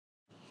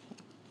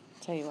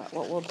tell you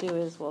what we'll do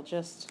is we'll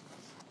just,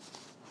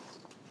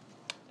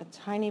 a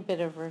tiny bit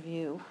of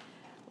review.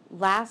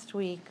 Last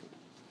week,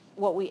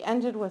 what we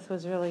ended with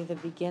was really the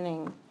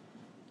beginning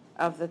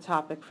of the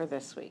topic for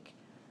this week.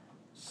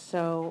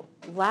 So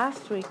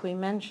last week we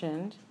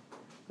mentioned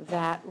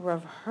that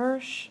Rav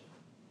Hirsch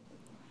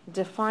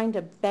defined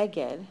a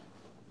beged,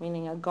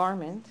 meaning a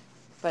garment,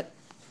 but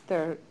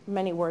there are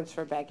many words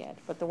for beged,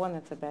 but the one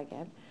that's a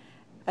beged,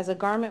 as a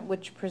garment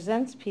which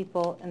presents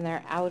people in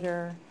their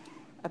outer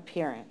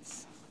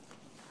appearance.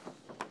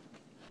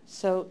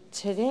 So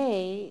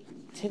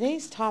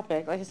today's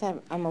topic, like I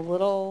said, I'm a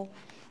little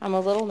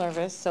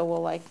nervous, so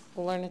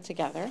we'll learn it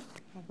together.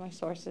 I have my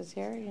sources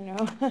here,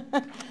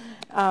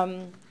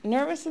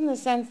 nervous in the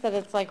sense that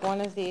it's like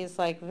one of these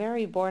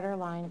very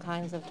borderline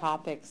kinds of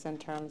topics in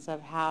terms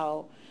of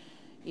how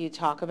you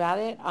talk about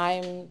it.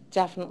 I'm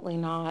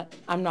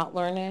not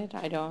learned.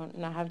 I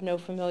have no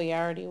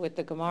familiarity with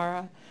the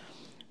Gemara,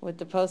 with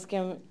the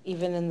poskim,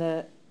 even in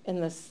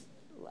this,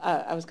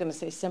 I was going to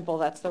say simple,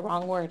 that's the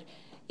wrong word,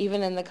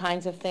 even in the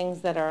kinds of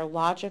things that are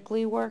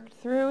logically worked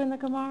through in the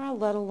Gemara,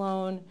 let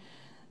alone,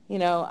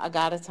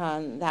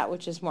 Agadaton, that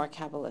which is more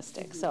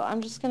Kabbalistic. Mm-hmm. So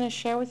I'm just going to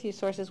share with you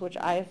sources which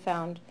I have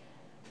found.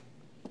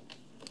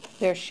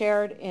 They're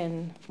shared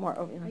in more.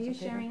 Oh, are you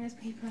sharing this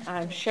paper?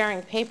 I'm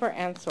sharing paper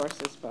and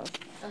sources both.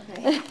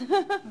 Okay.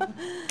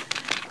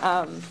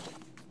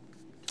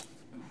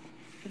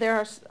 There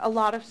are a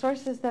lot of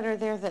sources that are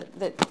there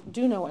that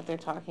do know what they're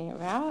talking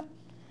about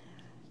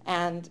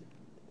and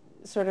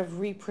sort of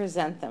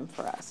represent them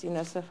for us.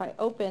 So if I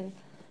open,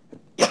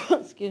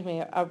 excuse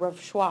me, a Rav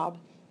Schwab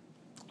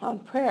on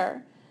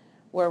prayer,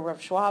 where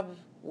Rav Schwab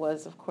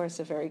was, of course,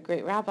 a very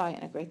great rabbi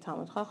and a great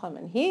Talmud Chacham,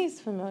 and he's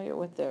familiar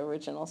with the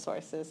original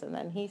sources, and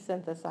then he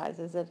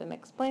synthesizes it and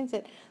explains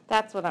it.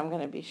 That's what I'm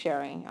going to be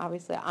sharing.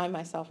 Obviously, I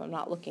myself am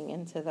not looking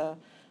into the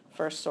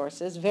first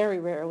sources. Very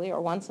rarely, or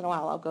once in a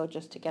while, I'll go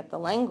just to get the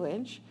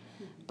language,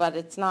 but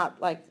it's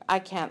not like I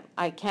can't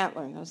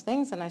learn those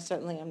things, and I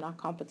certainly am not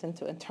competent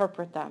to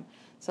interpret them.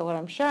 So what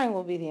I'm sharing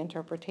will be the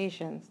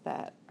interpretations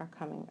that are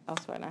coming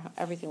elsewhere, and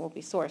everything will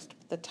be sourced.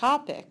 The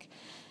topic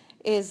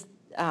is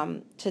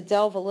to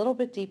delve a little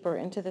bit deeper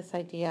into this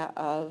idea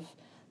of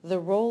the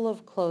role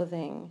of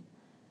clothing,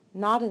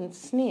 not in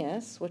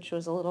tznius, which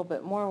was a little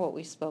bit more what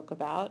we spoke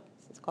about.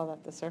 Let's call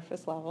that the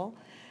surface level,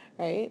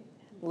 right?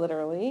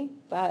 Literally,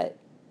 but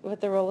with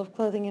the role of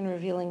clothing in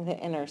revealing the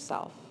inner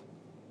self.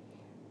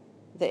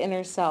 The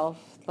inner self,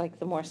 like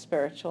the more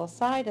spiritual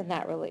side, and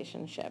that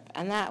relationship.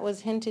 And that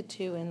was hinted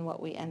to in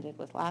what we ended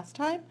with last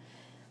time,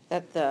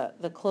 that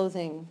the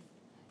clothing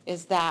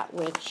is that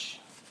which,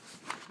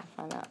 I'll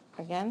find out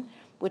again,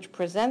 which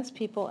presents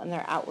people in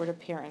their outward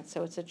appearance.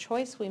 So it's a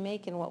choice we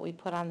make in what we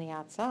put on the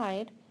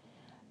outside,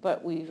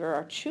 but we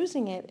are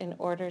choosing it in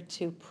order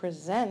to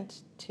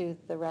present to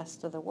the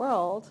rest of the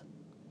world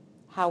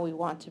how we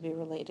want to be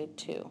related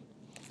to.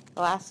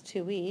 The last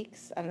 2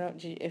 weeks, I don't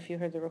know if you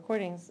heard the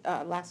recordings,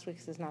 last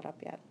week's is not up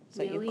yet,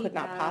 so really you could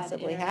not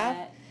possibly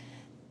have.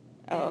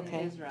 Oh,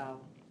 okay. Israel.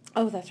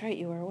 Oh, that's right,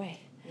 you were away.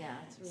 Yeah,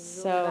 it's really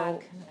so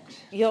bad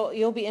connection.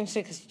 You'll be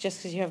interested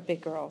because you have big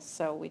girls.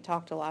 So we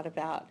talked a lot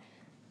about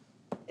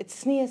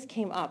tznius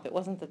came up. It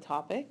wasn't the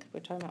topic.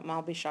 We're talking about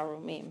Malbish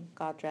Arumim,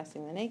 God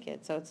dressing the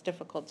naked. So it's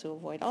difficult to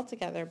avoid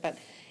altogether. But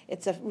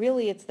it's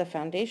the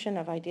foundation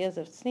of ideas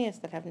of tznius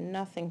that have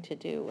nothing to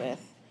do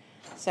with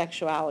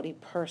sexuality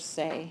per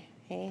se.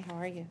 Hey, how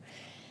are you?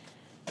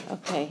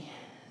 Okay,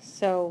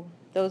 so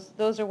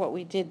those are what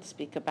we did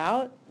speak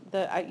about.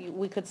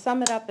 We could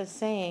sum it up as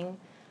saying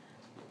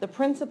the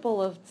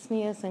principle of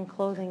tznius and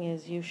clothing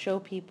is you show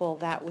people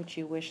that which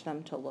you wish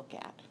them to look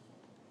at.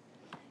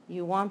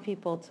 You want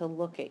people to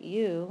look at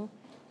you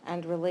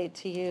and relate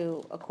to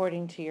you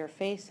according to your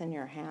face and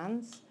your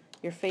hands.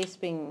 Your face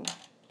being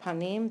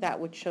panim, that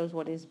which shows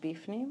what is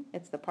bifnim.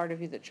 It's the part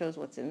of you that shows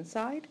what's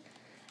inside.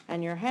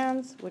 And your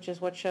hands, which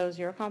is what shows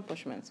your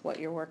accomplishments, what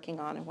you're working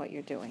on and what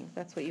you're doing.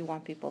 That's what you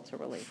want people to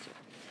relate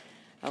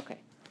to. Okay,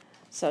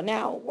 so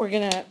now we're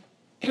going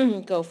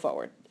to go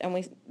forward.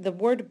 And the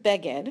word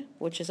beged,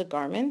 which is a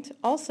garment,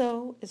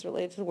 also is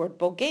related to the word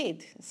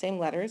boged, same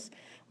letters,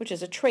 which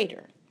is a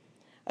traitor.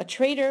 A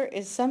traitor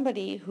is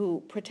somebody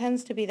who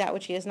pretends to be that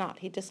which he is not.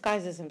 He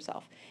disguises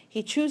himself.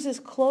 He chooses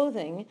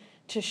clothing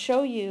to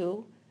show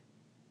you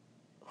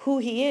who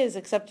he is,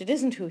 except it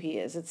isn't who he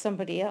is. It's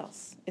somebody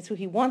else. It's who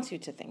he wants you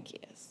to think he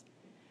is.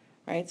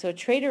 Right? So a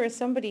traitor is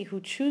somebody who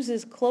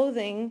chooses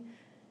clothing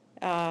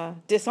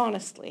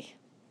dishonestly,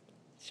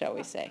 shall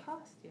we say.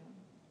 Costume.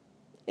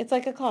 It's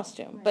like a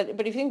costume. Right. But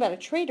if you think about a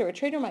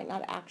traitor might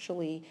not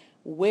actually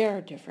wear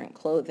different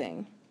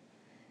clothing.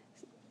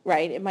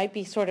 Right? It might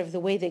be sort of the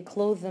way they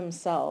clothe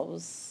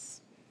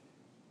themselves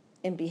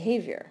in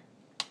behavior.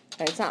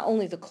 Right? It's not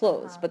only the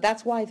clothes, but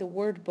that's why the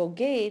word boged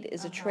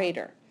is a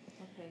traitor.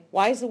 Okay.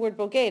 Why does the word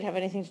boged have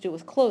anything to do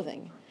with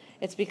clothing?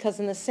 It's because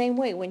in the same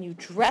way, when you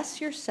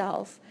dress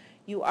yourself,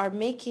 you are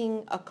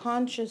making a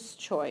conscious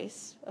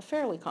choice, a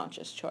fairly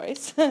conscious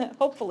choice,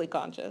 hopefully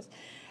conscious,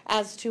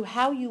 as to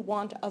how you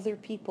want other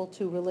people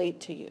to relate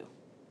to you.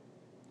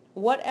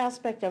 What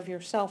aspect of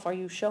yourself are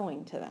you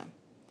showing to them?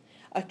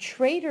 A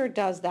traitor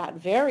does that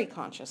very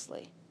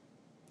consciously,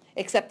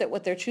 except that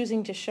what they're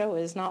choosing to show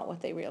is not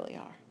what they really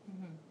are.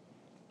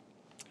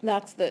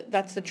 That's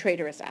the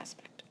traitorous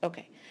aspect.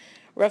 Okay.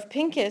 Rav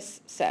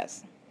Pincus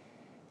says,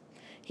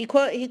 he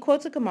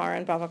quotes a Gemara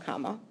in Bava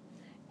Kama,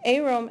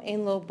 Erom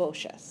ein lo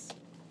boshes.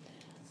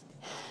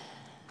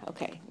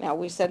 Okay, now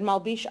we said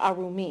Malbish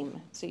Arumim.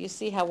 So you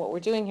see how what we're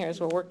doing here is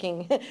we're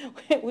working,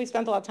 we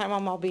spent a lot of time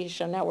on Malbish,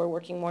 and now we're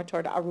working more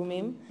toward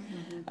Arumim.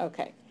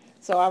 Okay,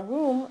 so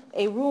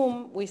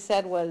Arum, we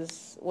said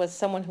was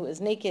someone who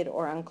is naked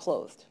or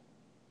unclothed.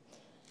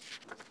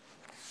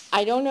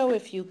 I don't know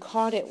if you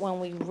caught it when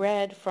we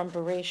read from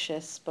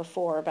Bereshis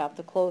before about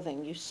the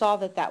clothing. You saw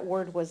that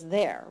word was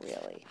there,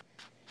 really.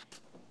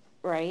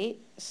 Right?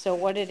 So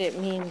what did it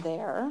mean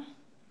there?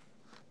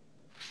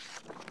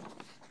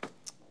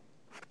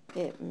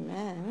 It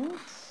meant,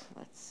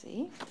 let's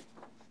see,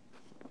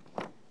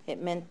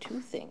 it meant two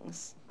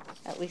things.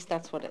 At least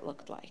that's what it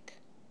looked like.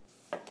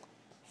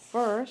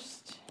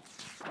 First,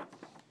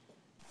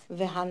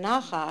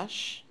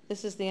 V'hanachash,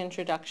 this is the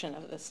introduction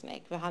of the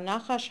snake.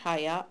 V'hanachash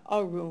haya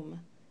arum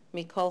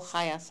mikol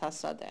chayas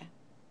hasadeh,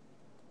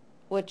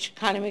 which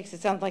kind of makes it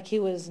sound like he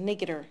was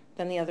nakeder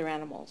than the other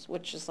animals,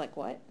 which is like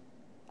what?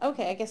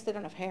 Okay, I guess they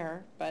don't have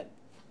hair, but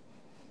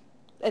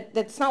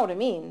that's not what it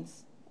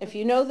means. If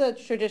you know the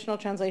traditional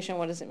translation,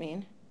 what does it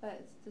mean?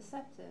 But it's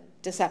deceptive.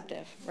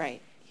 Deceptive,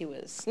 right. He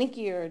was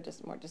sneakier,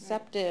 just more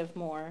deceptive, right.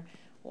 More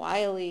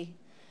wily,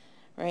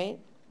 right?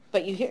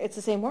 But you hear, it's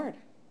the same word.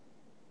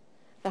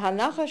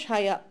 V'hanachash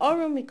haya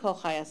arum mikol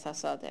chayas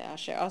hasadeh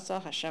asher asa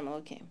Hashem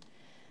Elokim.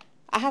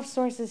 I have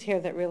sources here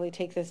that really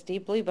take this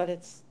deeply, but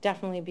it's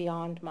definitely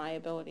beyond my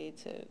ability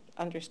to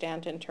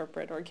understand,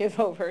 interpret, or give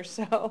over,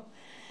 so,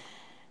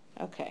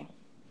 okay.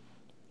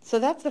 So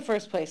that's the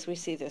first place we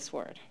see this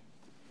word.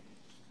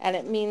 And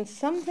it means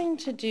something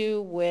to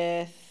do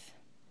with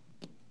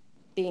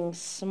being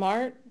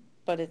smart,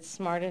 but it's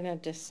smart in a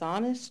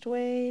dishonest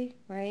way,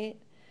 right?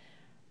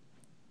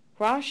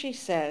 Rashi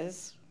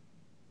says,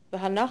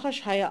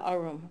 V'hanachash haya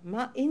arum,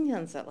 ma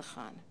inyan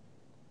zelechan.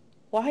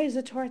 Why is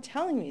the Torah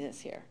telling me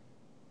this here?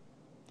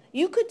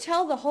 You could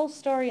tell the whole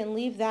story and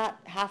leave that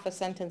half a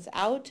sentence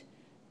out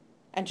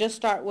and just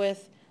start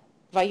with,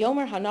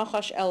 Vayomer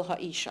hanachash el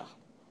ha'isha.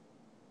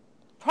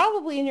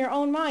 Probably in your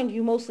own mind,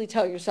 you mostly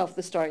tell yourself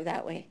the story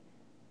that way.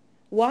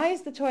 Why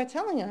is the Torah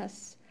telling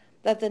us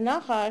that the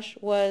Nachash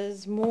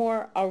was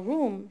more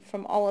arum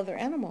from all other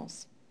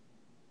animals?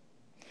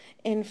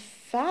 In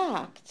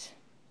fact,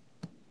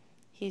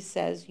 he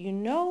says, you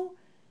know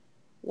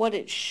what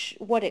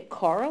it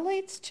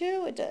correlates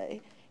to?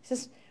 He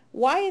says,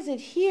 why is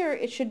it here?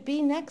 It should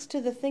be next to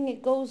the thing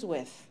it goes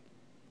with.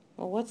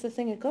 Well, what's the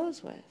thing it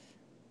goes with?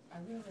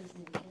 Arum is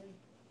naked.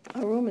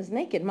 Arum is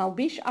naked.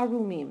 Malbish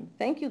arumim.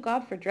 Thank you,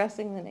 God, for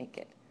dressing the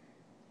naked.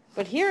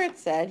 But here it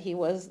said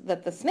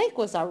that the snake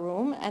was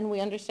arum, and we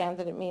understand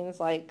that it means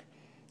like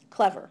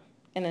clever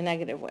in a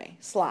negative way,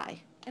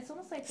 sly. It's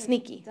almost like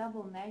sneaky. A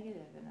double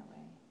negative in a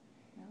way.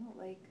 No,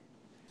 like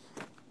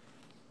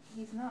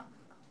he's not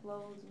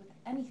clothed with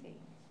anything.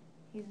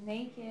 He's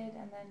naked,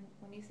 and then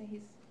when you say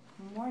he's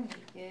more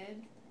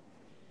naked.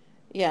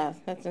 Yeah,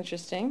 that's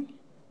interesting.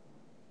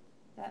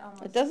 That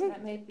almost, it doesn't,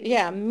 that may be,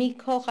 yeah,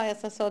 mikol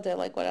chayas hasadeh,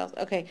 like what else?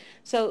 Okay,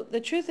 so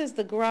the truth is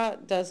the Gra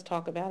does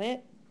talk about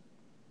it.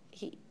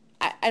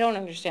 I don't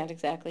understand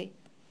exactly,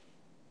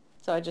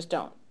 so I just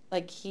don't.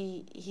 Like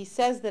he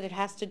says that it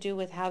has to do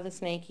with how the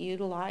snake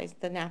utilized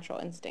the natural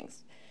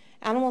instincts.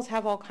 Animals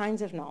have all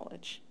kinds of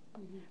knowledge,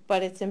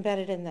 but it's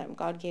embedded in them.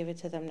 God gave it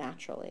to them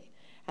naturally.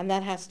 And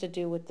that has to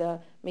do with the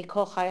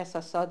mikol chayas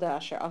hasadeh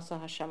asher asa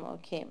Hashem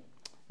Elokim.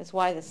 That's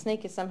why the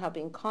snake is somehow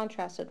being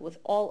contrasted with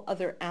all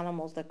other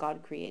animals that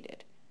God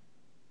created.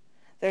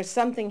 There's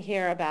something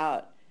here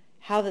about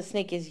how the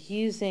snake is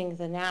using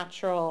the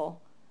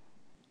natural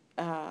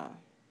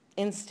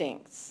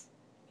instincts.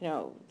 You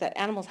know, that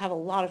animals have a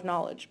lot of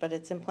knowledge, but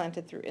it's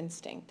implanted through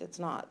instinct. It's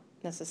not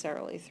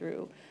necessarily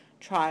through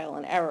trial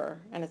and error,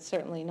 and it's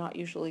certainly not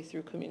usually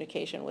through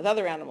communication with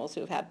other animals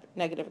who have had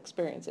negative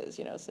experiences,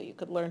 you know, so you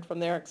could learn from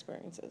their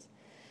experiences.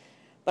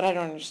 But I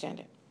don't understand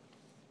it.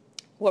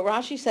 What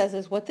Rashi says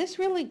is what this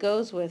really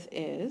goes with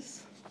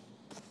is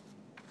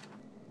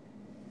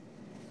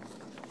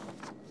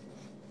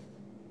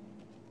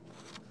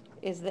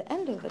the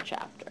end of the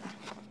chapter.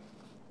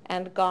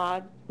 And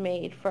God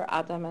made for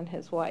Adam and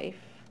his wife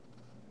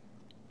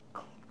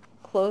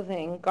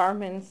clothing,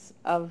 garments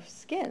of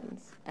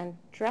skins, and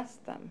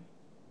dressed them.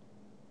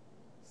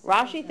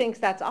 Rashi thinks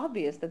that's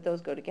obvious that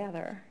those go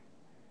together.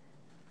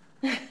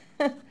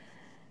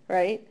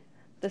 Right?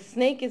 The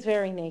snake is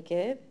very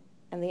naked,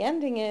 and the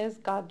ending is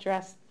God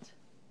dressed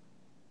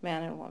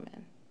man and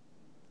woman.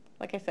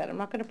 Like I said, I'm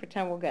not going to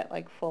pretend we'll get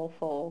like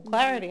full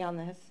clarity on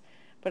this,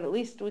 but at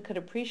least we could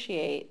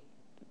appreciate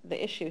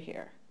the issue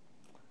here.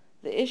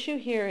 The issue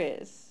here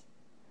is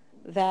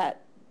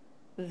that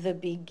the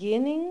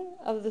beginning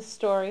of the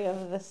story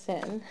of the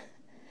sin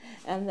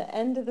and the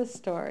end of the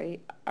story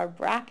are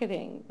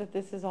bracketing that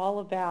this is all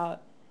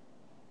about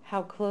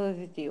how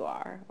clothed you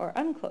are or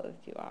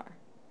unclothed you are.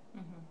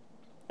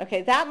 Mm-hmm.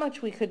 Okay, that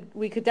much we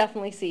could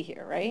definitely see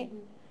here, right?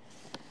 Mhm.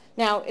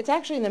 Now, it's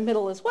actually in the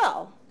middle as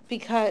well,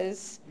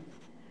 because,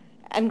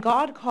 and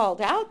God called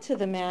out to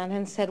the man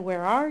and said,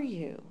 where are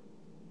you?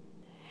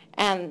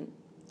 And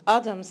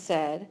Adam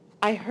said,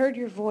 I heard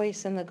your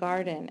voice in the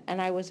garden,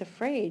 and I was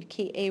afraid,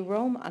 ki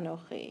erom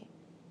anochi,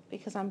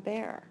 because I'm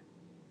bare.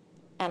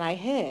 And I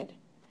hid.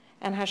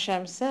 And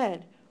Hashem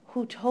said,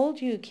 who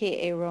told you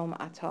ki erom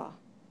atah?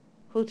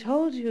 Who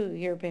told you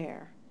you're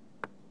bare?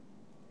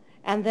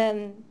 And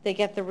then they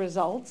get the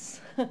results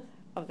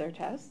of their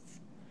tests,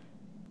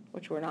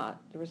 which were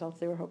not the results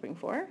they were hoping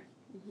for,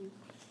 Mhm.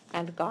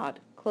 and God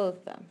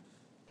clothed them.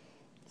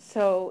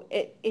 So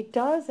it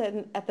does,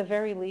 at the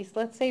very least,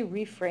 let's say,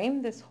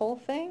 reframe this whole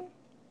thing,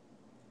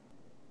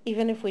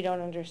 even if we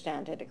don't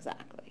understand it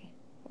exactly.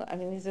 Well, I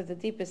mean, these are the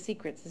deepest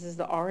secrets. This is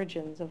the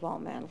origins of all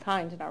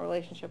mankind and our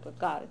relationship with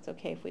God. It's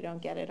okay if we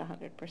don't get it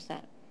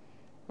 100%,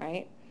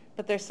 right?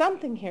 But there's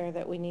something here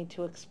that we need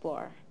to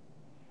explore.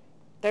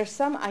 There's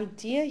some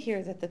idea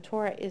here that the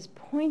Torah is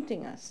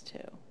pointing us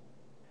to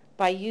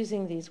by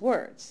using these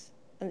words.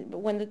 And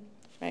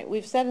right,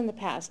 we've said in the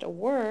past, a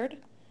word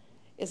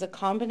is a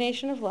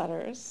combination of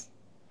letters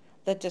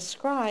that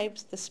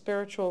describes the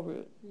spiritual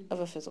root of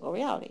a physical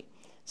reality.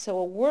 So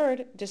a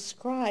word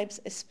describes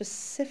a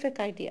specific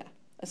idea,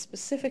 a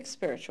specific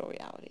spiritual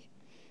reality.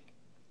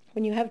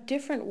 When you have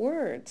different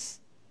words,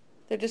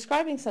 they're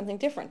describing something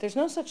different. There's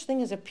no such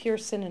thing as a pure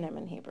synonym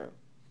in Hebrew,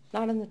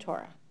 not in the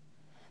Torah.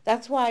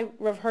 That's why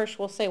Rav Hirsch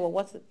will say, well,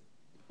 what's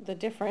the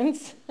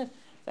difference? Is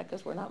that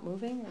because we're not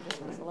moving or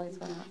just because the lights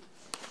went off?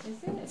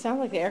 Is it? It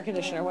sounded like the air Oh,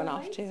 conditioner went the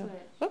off light too. switch.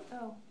 Whoop.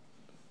 Oh.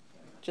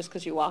 Just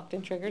because you walked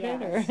and triggered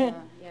it? Or Yes,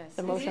 yes.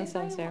 the Is motion it by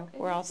sensor? wa- is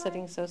We're it all by-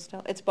 sitting so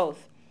still. It's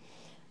both.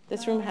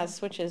 This room has Oh.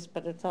 switches,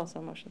 but it's also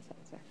a motion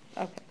sensor.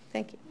 Okay,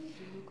 thank you.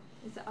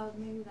 Is it,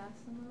 maybe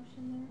that's the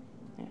motion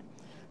there? Yeah.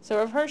 So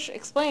Rav Hirsch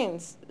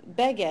explains,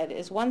 beged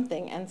is one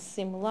thing, and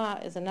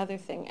simla is another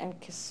thing, and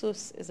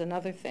kisus is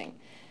another thing,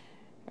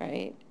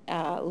 right?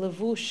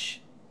 Levush,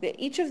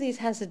 each of these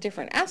has a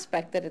different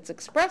aspect that it's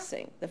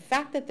expressing. The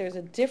fact that there's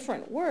a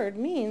different word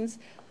means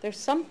there's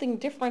something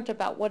different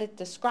about what it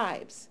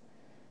describes.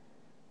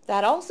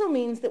 That also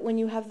means that when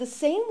you have the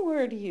same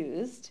word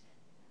used,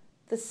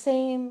 the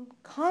same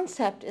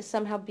concept is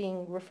somehow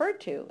being referred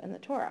to in the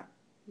Torah.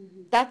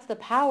 Mhm. That's the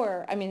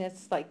power. I mean,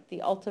 it's like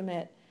the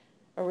ultimate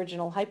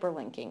original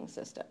hyperlinking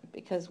system,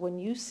 because when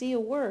you see a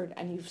word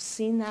and you've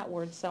seen that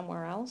word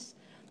somewhere else,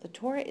 the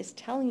Torah is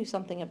telling you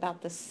something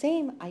about the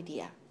same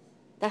idea.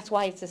 That's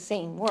why it's the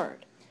same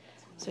word.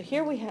 So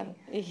here we have,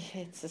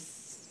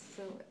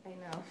 So, I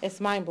know. it's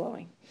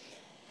mind-blowing.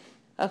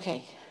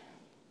 Okay.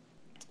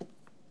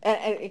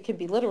 And it can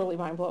be literally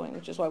mind-blowing,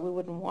 which is why we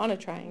wouldn't want to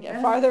try and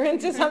get farther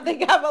into something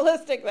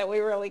Kabbalistic that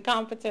we're really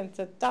competent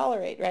to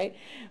tolerate, right?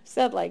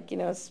 Said, like,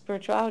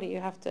 spirituality, you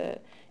have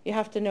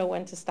to know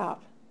when to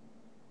stop.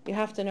 You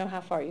have to know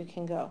how far you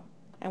can go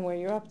and where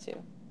you're up to.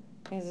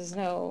 Because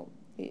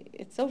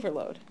it's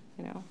overload,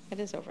 it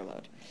is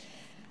overload.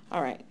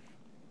 All right.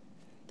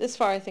 This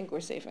far, I think we're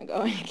safe in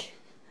going.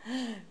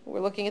 We're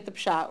looking at the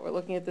pshat, we're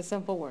looking at the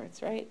simple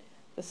words, right?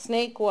 The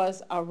snake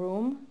was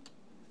arum.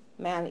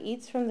 Man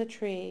eats from the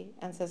tree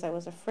and says, I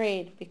was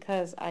afraid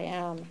because I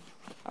am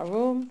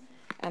arum,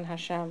 and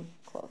Hashem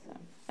clothed him.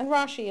 And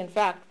Rashi, in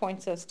fact,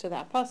 points us to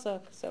that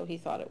pasuk, so he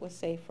thought it was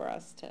safe for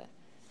us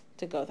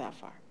to go that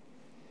far.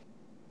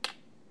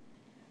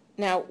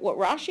 Now, what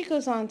Rashi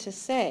goes on to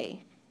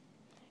say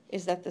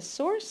is that the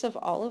source of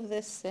all of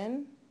this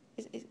sin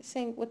is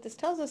saying, what this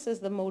tells us is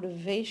the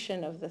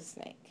motivation of the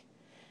snake.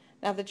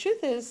 Now, the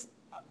truth is,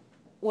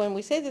 when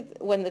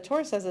the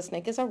Torah says the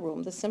snake is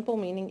arum, the simple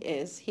meaning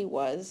is he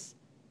was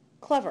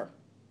clever.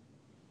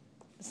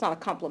 It's not a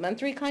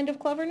complimentary kind of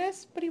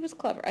cleverness, but he was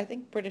clever. I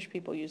think British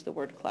people use the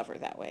word clever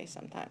that way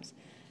sometimes,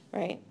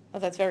 right? Oh,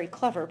 that's very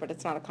clever, but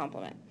it's not a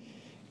compliment.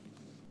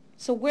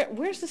 So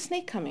where's the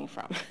snake coming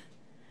from?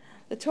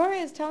 The Torah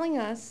is telling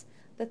us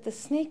that the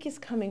snake is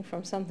coming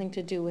from something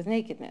to do with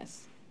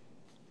nakedness,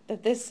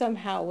 that this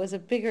somehow was a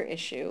bigger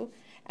issue,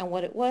 and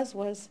what it was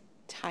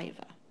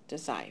taiva,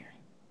 desire.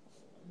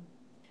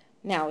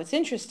 Now, it's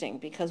interesting,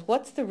 because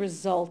what's the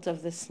result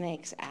of the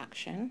snake's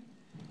action?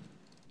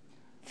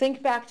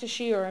 Think back to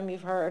Shiurim,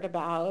 you've heard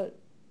about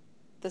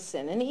the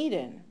sin in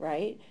Eden,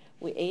 right?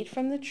 We ate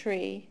from the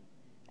tree,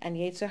 and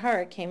Yetzer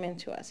Hara came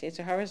into us.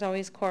 Yetzer Hara is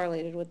always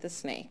correlated with the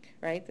snake,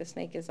 right? The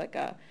snake is like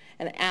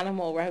an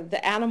animal,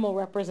 the animal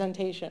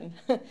representation,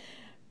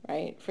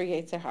 right, for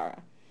Yetzer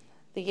Hara.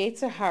 The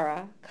Yetzer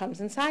Hara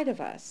comes inside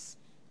of us.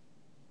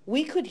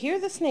 We could hear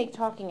the snake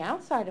talking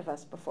outside of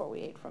us before we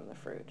ate from the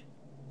fruit,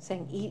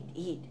 saying, eat,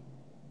 eat.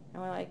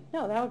 And we're like,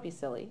 no, that would be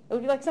silly. It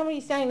would be like somebody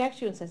standing next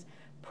to you and says,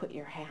 put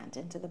your hand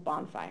into the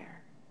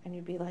bonfire. And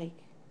you'd be like,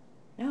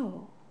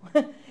 no.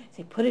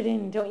 Say, put it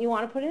in. Don't you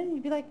want to put it in?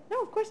 You'd be like,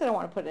 no, of course I don't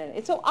want to put it in.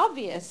 It's so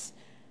obvious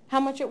how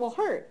much it will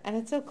hurt. And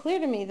it's so clear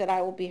to me that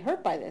I will be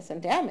hurt by this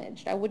and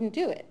damaged. I wouldn't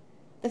do it.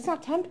 That's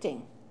not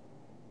tempting.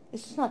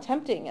 It's just not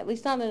tempting, at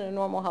least not in a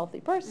normal, healthy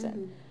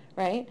person,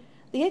 right?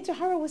 The Yetzer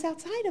Hara was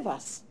outside of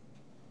us.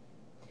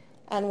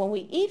 And when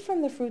we eat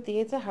from the fruit, the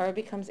Yetzer Hara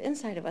becomes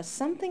inside of us.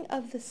 Something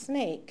of the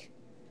snake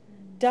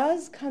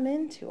does come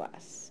into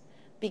us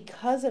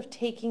because of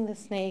taking the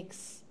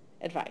snake's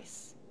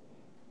advice.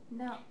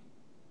 No.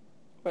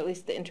 Or at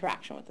least the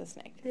interaction with the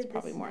snake. It's Did the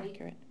probably more snake-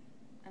 accurate.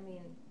 I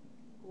mean,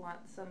 want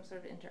some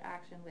sort of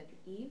interaction with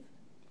Eve?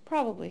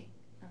 Probably.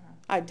 Uh-huh.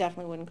 I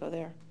definitely wouldn't go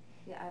there.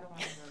 Yeah, I don't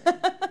want to go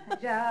there.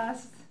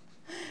 Just.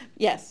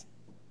 Yes.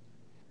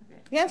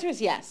 Okay. The answer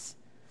is yes.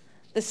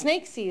 The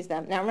snake sees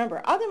them. Now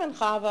remember, Adam and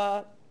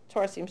Chava,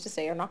 Torah seems to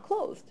say, are not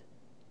clothed.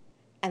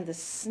 And the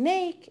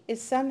snake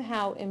is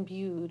somehow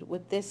imbued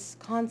with this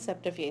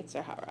concept of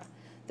Yetzer Hara,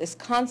 this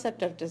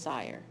concept of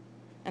desire,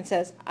 and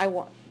says, I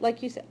want,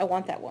 like you said, I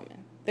want that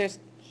woman. His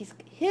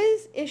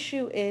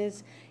issue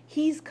is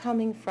he's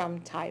coming from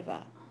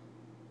Taiva.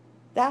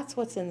 That's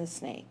what's in the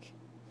snake.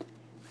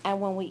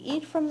 And when we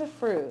eat from the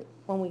fruit,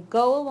 when we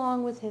go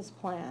along with his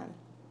plan,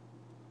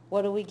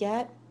 what do we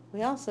get?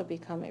 We also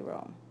become a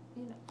Rome.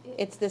 You know,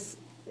 It's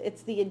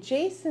the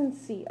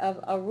adjacency of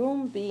a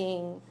room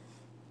being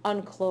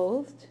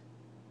unclothed.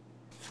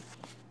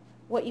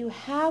 What you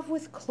have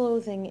with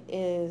clothing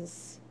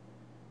is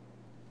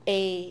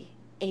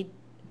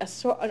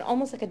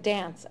almost like a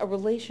dance, a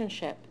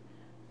relationship.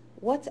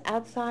 What's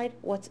outside,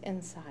 what's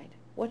inside?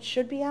 What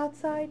should be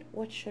outside,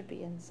 what should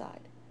be inside?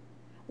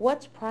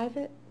 What's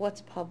private,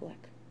 what's public?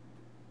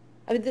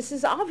 I mean, this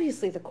is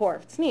obviously the core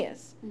of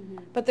tznius,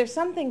 but there's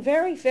something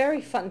very,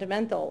 very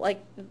fundamental,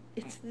 like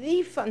it's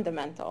the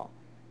fundamental.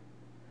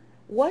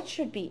 What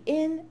should be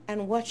in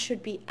and what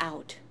should be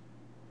out?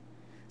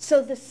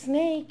 So the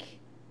snake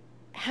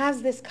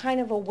has this kind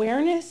of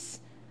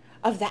awareness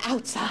of the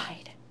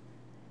outside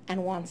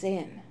and wants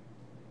in.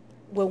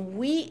 When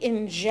we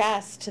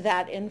ingest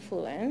that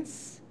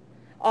influence,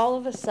 all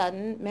of a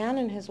sudden, man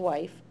and his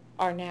wife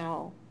are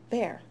now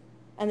there,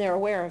 and they're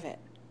aware of it.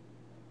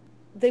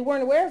 They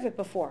weren't aware of it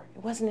before.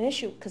 It wasn't an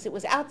issue because it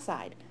was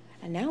outside,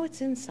 and now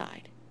it's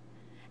inside.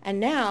 And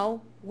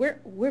now we're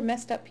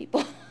messed up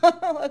people,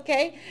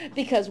 okay?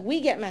 Because we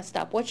get messed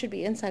up. What should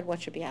be inside?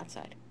 What should be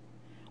outside?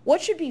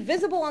 What should be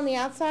visible on the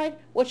outside?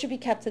 What should be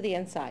kept to the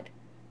inside?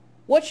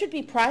 What should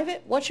be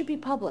private? What should be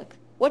public?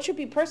 What should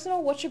be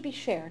personal? What should be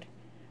shared?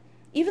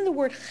 Even the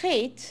word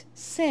chet,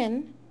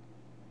 sin,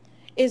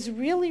 is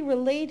really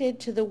related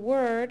to the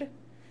word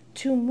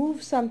to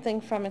move something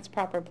from its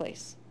proper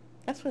place.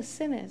 That's what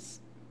sin is.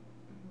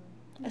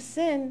 A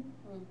sin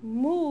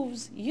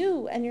moves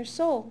you and your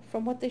soul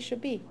from what they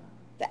should be.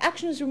 The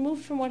action is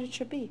removed from what it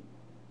should be.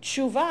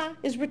 Tshuva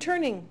is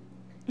returning.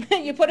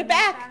 You put it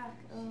back.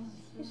 Oh,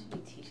 You should be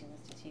teaching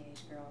this to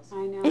teenage girls.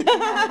 I know. This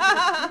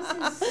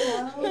is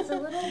so, it's a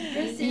little,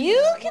 this is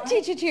You can what-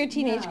 teach it to your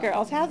teenage No,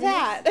 girls. How's this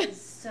that?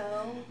 is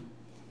so,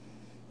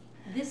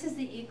 this is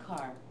the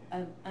ikar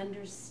of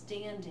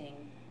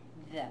understanding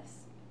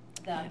this,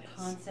 the It is.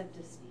 concept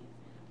of Steve,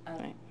 of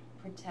Right.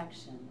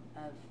 protection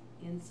of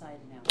inside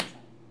and outside.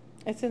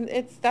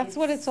 That's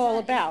what it's all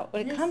It's- about.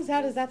 What it this comes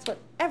out is is- that's what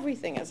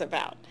everything is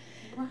about.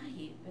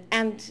 Right,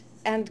 but.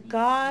 And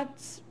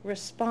God's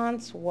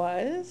response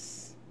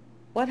was,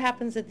 what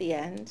happens at the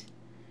end?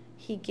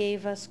 He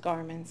gave us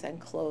garments and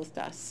clothed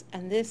us.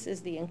 And this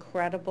is the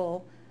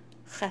incredible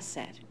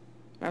chesed.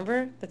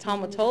 Remember, the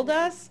Talmud told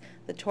us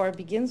the Torah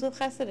begins with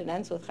chesed and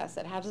ends with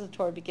chesed. How does the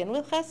Torah begin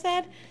with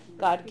chesed?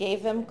 God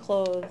gave them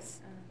clothes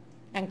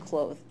and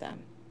clothed them.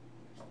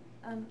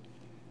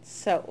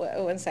 So,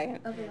 one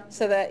second. Okay.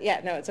 So that,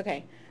 yeah, no, it's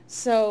okay.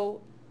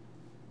 So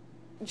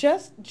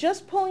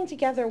just pulling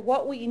together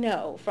what we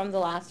know from the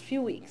last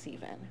few weeks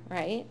even,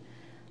 right?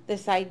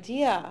 This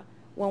idea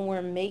when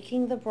we're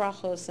making the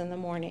brachos in the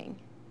morning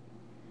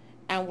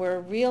and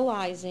we're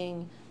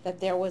realizing that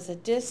there was a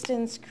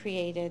distance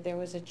created, there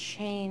was a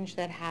change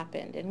that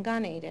happened in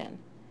Gan Eden,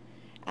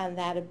 and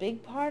that a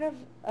big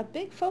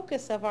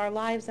focus of our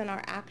lives and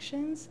our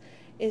actions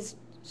is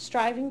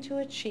striving to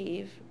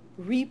achieve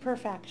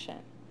re-perfection,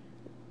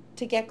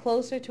 to get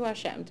closer to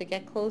Hashem, to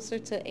get closer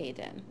to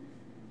Eden,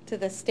 to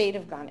the state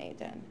of Gan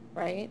Eden,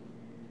 right?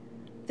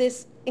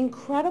 This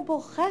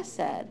incredible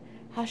chesed,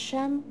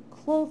 Hashem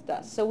clothed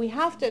us. So we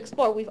have to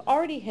explore. We've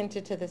already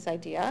hinted to this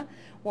idea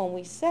when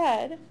we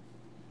said,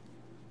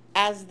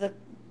 as the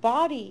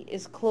body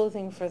is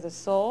clothing for the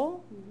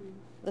soul,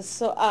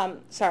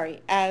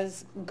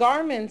 as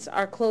garments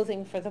are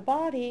clothing for the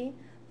body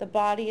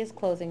is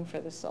clothing for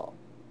the soul.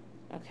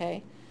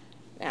 Okay?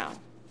 Now,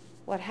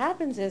 what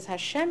happens is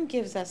Hashem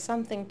gives us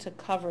something to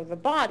cover the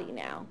body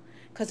now,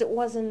 because it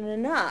wasn't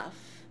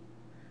enough.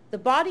 The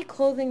body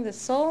clothing the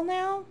soul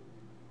now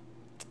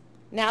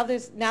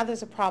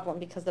there's a problem,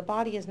 because the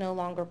body is no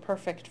longer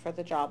perfect for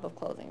the job of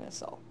clothing the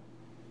soul,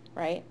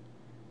 right?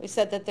 We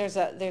said that there's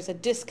a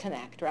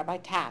disconnect. Rabbi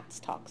Tatz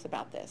talks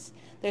about this.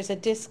 There's a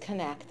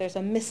disconnect. There's a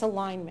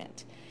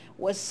misalignment.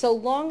 So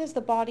long as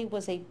the body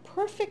was a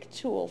perfect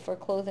tool for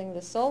clothing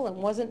the soul and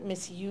wasn't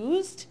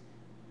misused,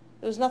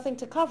 there was nothing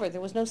to cover. There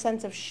was no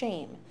sense of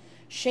shame.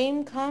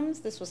 Shame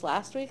comes, this was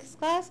last week's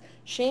class,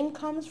 shame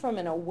comes from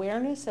an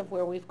awareness of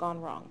where we've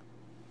gone wrong.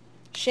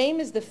 Shame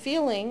is the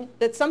feeling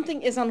that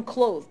something is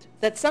unclothed,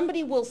 that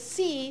somebody will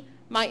see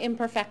my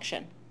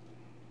imperfection.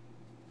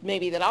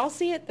 Maybe that I'll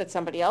see it, that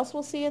somebody else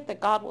will see it, that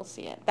God will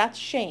see it. That's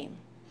shame.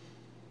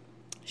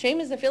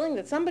 Shame is the feeling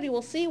that somebody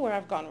will see where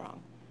I've gone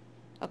wrong.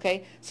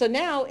 Okay? So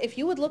now, if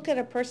you would look at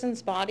a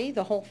person's body,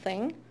 the whole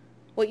thing,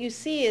 what you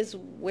see is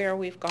where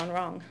we've gone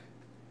wrong.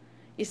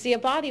 You see a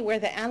body where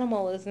the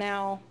animal is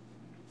now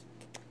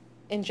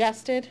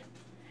ingested,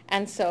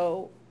 and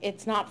so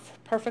it's not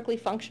perfectly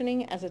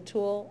functioning as a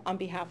tool on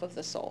behalf of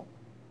the soul,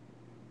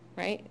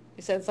 right?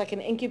 So it's like an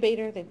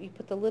incubator that you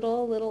put the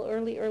little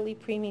early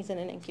preemies in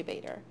an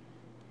incubator.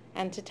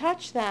 And to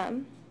touch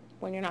them,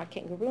 when you're not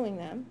kangarooing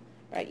them,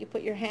 right, you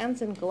put your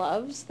hands in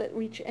gloves that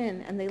reach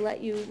in, and they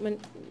let you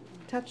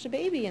touch the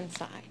baby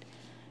inside,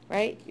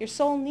 right? Your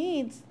soul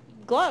needs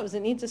gloves. It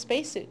needs a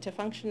spacesuit to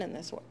function in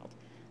this world.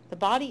 The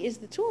body is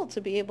the tool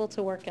to be able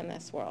to work in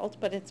this world,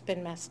 but it's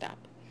been messed up.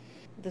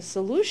 The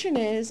solution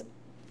is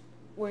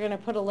we're going to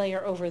put a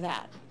layer over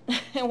that,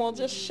 and we'll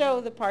just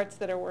show the parts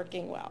that are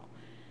working well.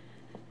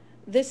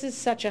 This is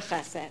such a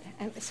chesed.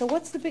 And so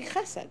what's the big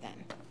chesed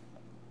then?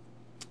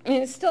 I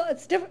mean, it's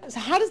different. So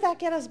how does that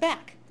get us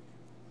back?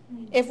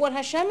 If what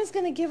Hashem is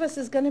going to give us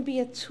is going to be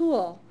a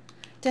tool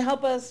to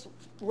help us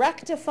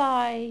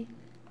rectify,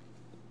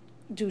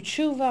 do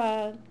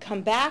tshuva,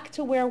 come back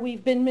to where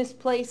we've been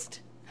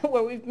misplaced,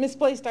 where we've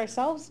misplaced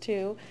ourselves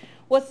to,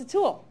 what's the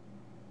tool?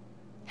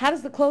 How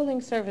does the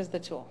clothing serve as the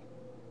tool?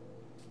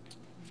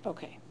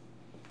 Okay.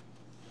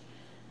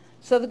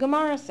 So the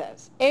Gemara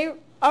says,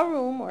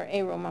 Arum, or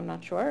Arum, I'm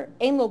not sure,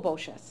 Ein lo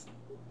boshes.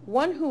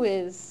 One who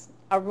is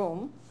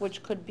Arum,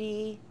 which could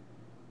be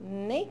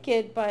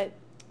naked, but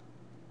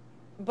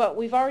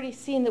we've already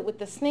seen that with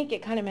the snake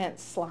it kind of meant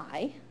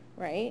sly,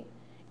 right?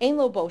 Ein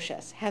lo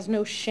boshes, has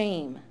no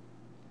shame.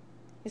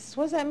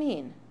 What does that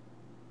mean?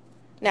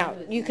 Now,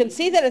 you can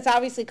see that it's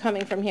obviously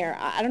coming from here.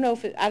 I don't know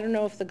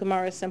if the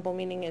Gemara's simple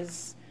meaning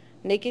is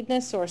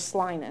nakedness or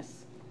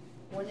slyness.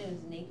 One who's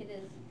naked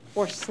is...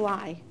 Or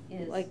sly,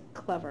 is like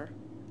clever.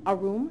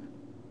 Arum?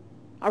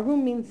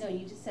 Arum means... No,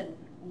 you just said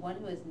one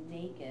who is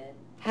naked...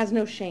 Has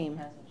no shame.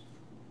 Has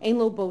no Ein shame.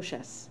 lo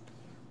boshes.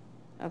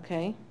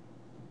 Okay?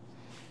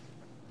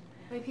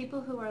 Wait,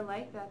 people who are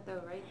like that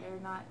though, right? They're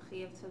not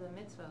chiyuv to the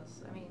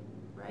mitzvos. I mean,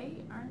 right?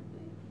 Aren't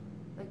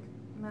they? Like,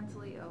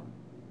 mentally ill.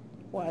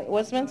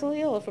 What's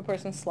mentally ill if a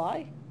person's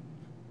sly?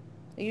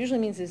 It usually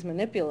means he's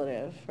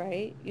manipulative,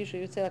 right?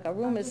 Usually you would say like a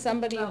room is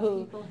somebody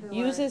who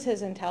uses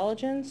his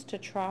intelligence to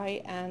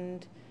try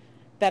and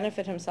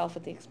benefit himself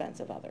at the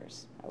expense of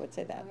others. I would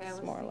say that's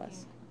Okay, more or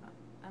less.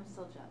 I'm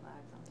still jet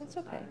lagged. That's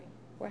okay.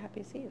 We're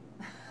happy to see you.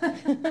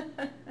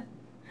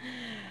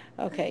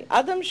 Okay.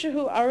 Adam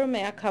shehu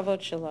arumea kavod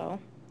shelo.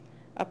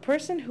 A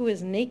person who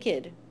is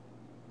naked.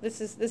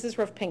 This is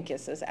Rav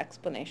Pincus's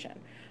explanation.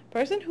 A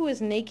person who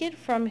is naked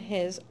from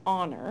his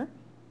honor,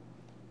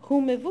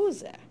 hu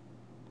mevuzeh,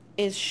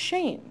 is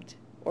shamed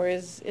or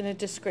is in a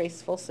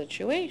disgraceful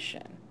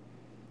situation.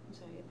 I'm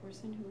sorry, a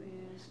person who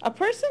is... A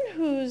person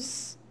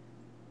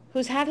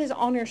who's had his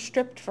honor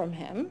stripped from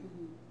him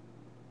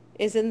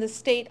is in the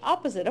state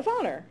opposite of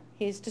honor.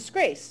 He's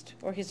disgraced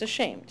or he's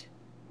ashamed.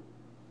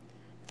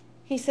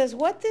 He says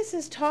what this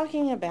is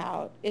talking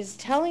about is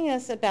telling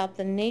us about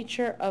the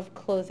nature of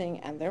clothing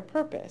and their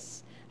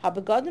purpose.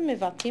 Habegadim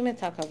mevakim et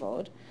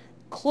hakavod.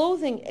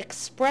 Clothing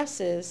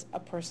expresses a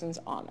person's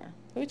honor.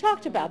 We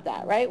talked about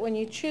that, right? When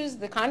you choose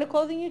the kind of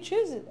clothing you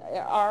choose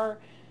are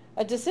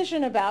a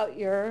decision about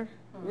your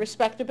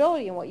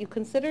respectability and what you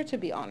consider to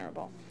be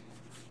honorable.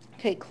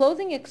 Okay,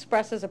 clothing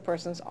expresses a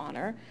person's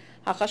honor,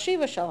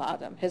 hachashiva shel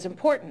adam, his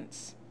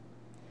importance.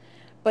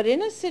 But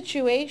in a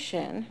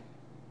situation,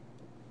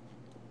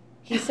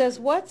 he says,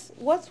 what's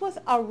with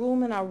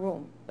arum and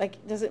arum?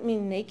 Like, does it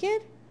mean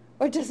naked?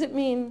 Or does it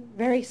mean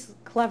very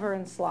clever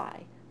and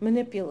sly,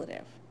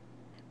 manipulative?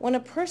 When a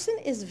person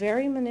is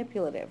very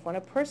manipulative, when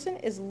a person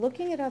is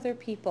looking at other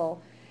people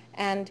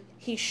and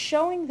he's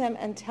showing them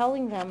and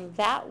telling them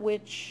that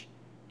which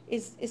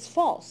is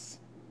false,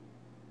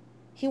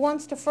 he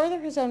wants to further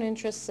his own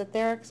interests at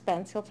their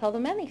expense, he'll tell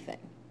them anything,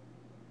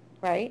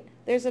 right?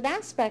 There's an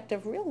aspect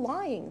of real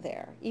lying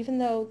there, even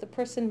though the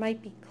person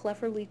might be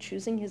cleverly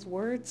choosing his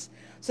words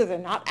so they're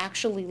not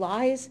actually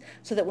lies,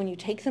 so that when you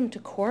take them to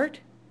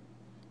court,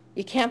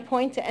 you can't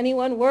point to any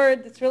one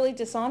word that's really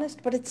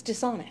dishonest, but it's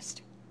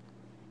dishonest.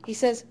 He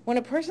says, when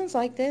a person's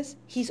like this,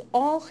 he's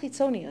all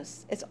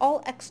chitzonius. It's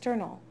all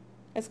external.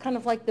 It's kind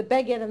of like the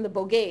beged and the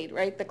bogade,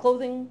 right? The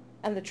clothing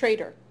and the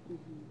traitor.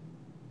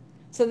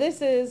 So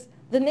this is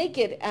the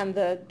naked and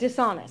the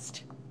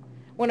dishonest.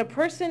 When a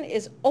person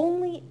is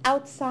only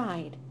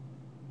outside,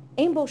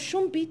 ein bo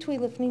shum bitui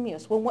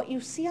lifnimius, when what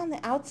you see on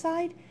the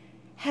outside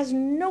has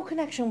no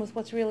connection with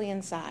what's really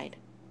inside.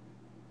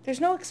 There's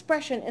no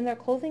expression in their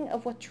clothing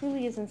of what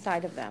truly is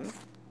inside of them.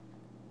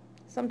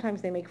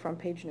 Sometimes they make front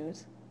page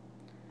news.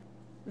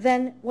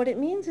 Then what it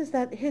means is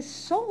that his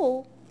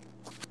soul,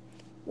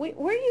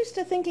 we're used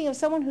to thinking of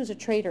someone who's a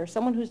traitor,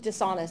 someone who's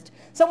dishonest,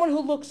 someone who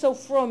looks so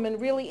frum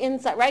and really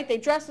inside, right? They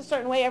dress a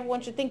certain way,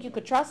 everyone should think you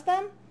could trust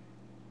them.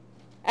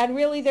 and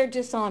really they're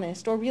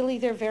dishonest, or really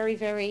they're very,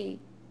 very,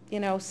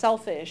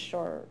 selfish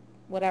or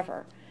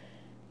whatever.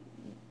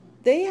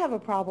 They have a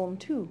problem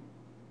too,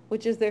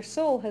 which is their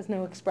soul has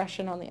no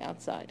expression on the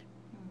outside.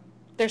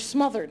 They're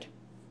smothered.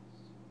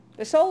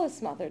 Their soul is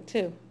smothered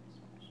too.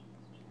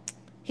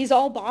 He's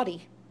all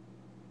body,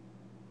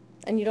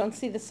 and you don't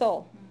see the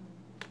soul.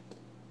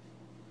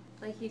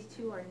 Like he's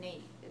too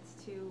ornate.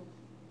 It's too...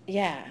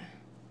 Yeah.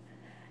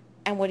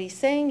 And what he's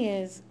saying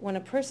is, when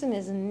a person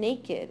is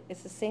naked,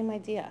 it's the same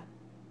idea.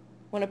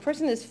 When a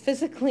person is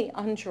physically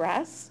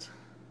undressed,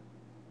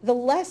 the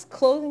less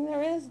clothing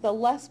there is, the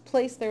less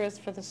place there is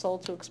for the soul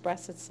to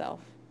express itself,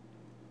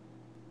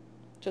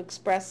 to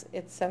express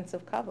its sense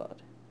of kavod,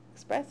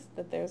 express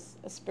that there's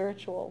a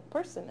spiritual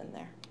person in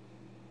there.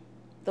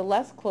 The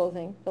less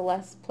clothing, the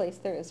less place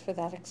there is for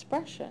that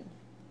expression.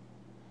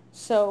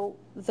 So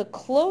the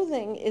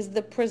clothing is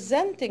the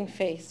presenting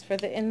face for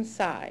the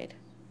inside,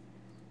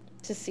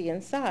 to see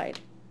inside.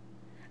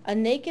 A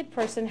naked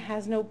person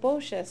has no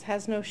boshes,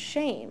 has no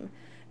shame,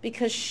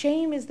 because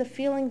shame is the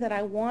feeling that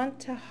I want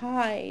to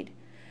hide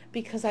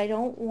because I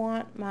don't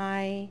want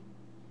my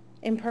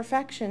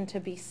imperfection to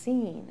be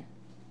seen.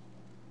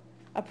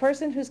 A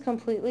person who's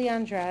completely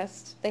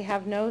undressed, they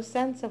have no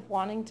sense of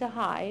wanting to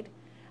hide,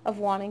 of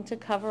wanting to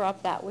cover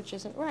up that which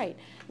isn't right.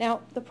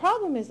 Now, the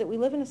problem is that we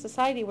live in a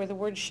society where the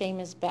word shame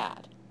is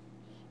bad.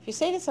 If you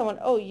say to someone,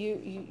 oh,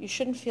 you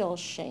shouldn't feel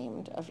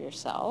ashamed of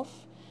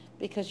yourself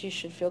because you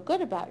should feel good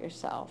about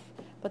yourself.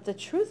 But the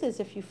truth is,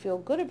 if you feel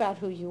good about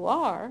who you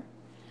are,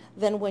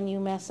 then when you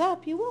mess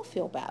up, you will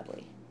feel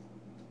badly.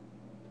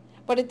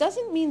 But it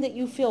doesn't mean that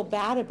you feel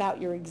bad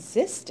about your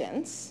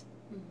existence.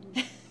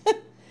 Mm-hmm.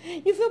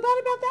 You feel bad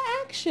about the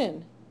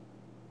action.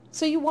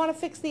 So you want to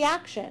fix the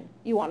action.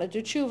 You want to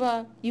do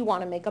tshuva. You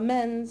want to make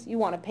amends. You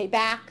want to pay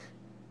back.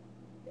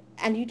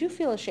 And you do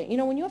feel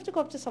ashamed. When you have to go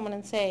up to someone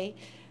and say,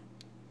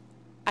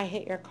 I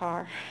hit your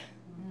car.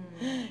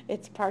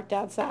 It's parked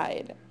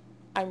outside.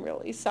 I'm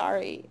really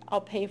sorry.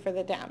 I'll pay for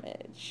the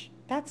damage.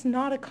 That's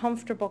not a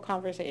comfortable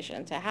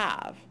conversation to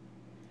have.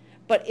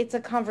 But it's a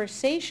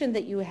conversation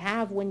that you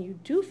have when you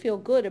do feel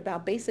good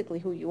about basically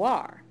who you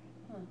are.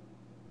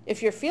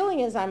 If your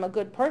feeling is, I'm a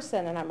good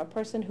person, and I'm a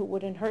person who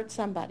wouldn't hurt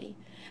somebody,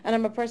 and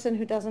I'm a person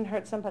who doesn't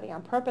hurt somebody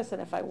on purpose, and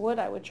if I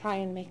would try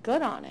and make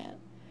good on it.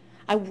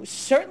 I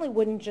certainly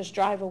wouldn't just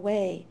drive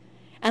away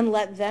and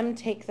let them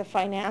take the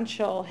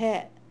financial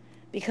hit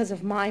because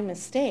of my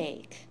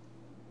mistake.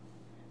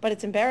 But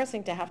it's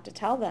embarrassing to have to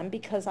tell them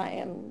because I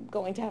am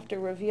going to have to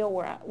reveal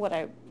what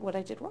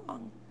I did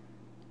wrong,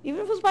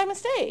 even if it was by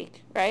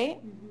mistake, right?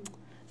 Mm-hmm.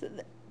 So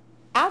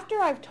after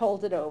I've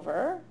told it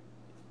over,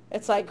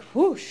 it's like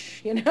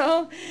whoosh,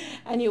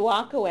 and you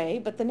walk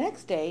away. But the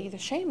next day, the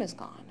shame is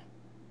gone.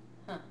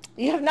 Huh.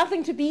 You have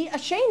nothing to be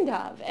ashamed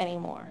of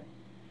anymore,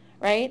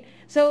 right?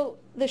 So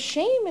the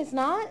shame it's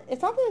not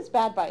that it's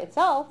bad by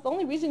itself. The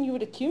only reason you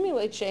would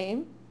accumulate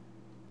shame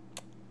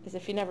is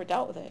if you never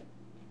dealt with it,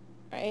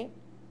 right?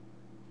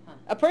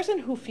 A person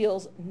who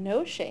feels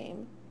no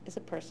shame is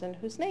a person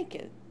who's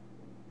naked.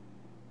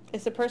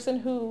 It's a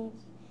person who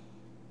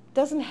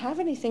doesn't have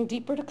anything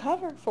deeper to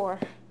cover for.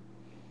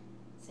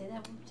 Say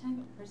that one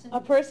more time.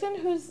 A person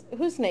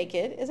who's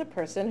naked is a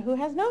person who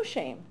has no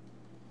shame.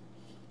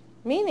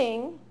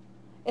 Meaning,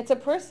 it's a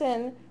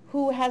person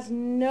who has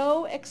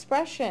no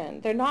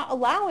expression. They're not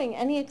allowing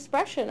any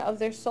expression of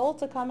their soul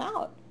to come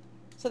out.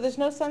 So there's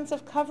no sense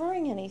of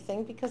covering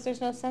anything because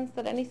there's no sense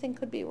that anything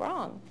could be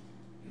wrong.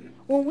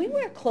 When we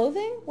wear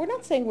clothing, we're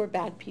not saying we're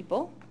bad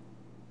people.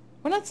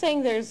 We're not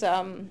saying there's,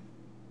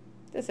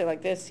 they say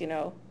like this,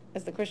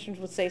 as the Christians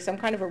would say, some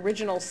kind of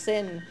original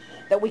sin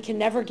that we can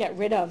never get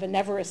rid of and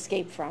never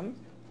escape from.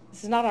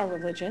 This is not our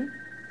religion,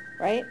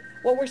 right?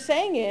 What we're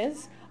saying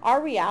is,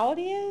 our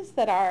reality is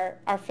that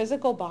our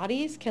physical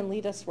bodies can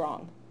lead us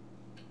wrong.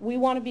 We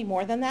want to be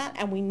more than that,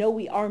 and we know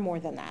we are more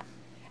than that.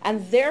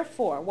 And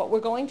therefore, what we're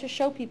going to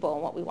show people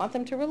and what we want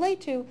them to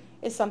relate to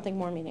is something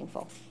more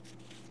meaningful.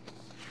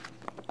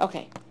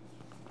 Okay,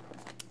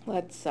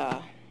 let's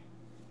move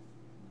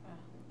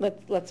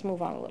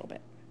on a little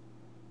bit.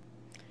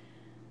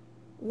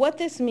 What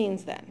this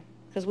means then,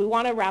 because we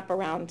want to wrap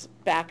around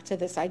back to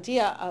this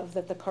idea of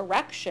that the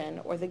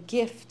correction or the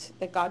gift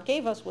that God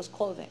gave us was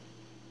clothing.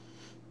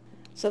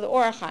 So the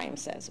Or HaChaim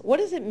says, what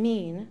does it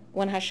mean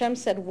when Hashem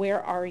said,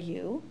 where are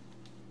you?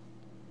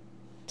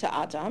 To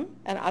Adam,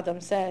 and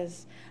Adam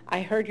says,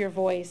 I heard your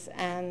voice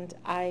and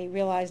I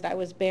realized I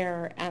was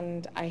bare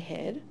and I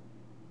hid.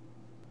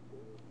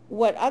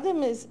 What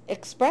Adam is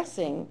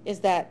expressing is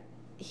that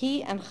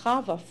he and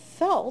Chava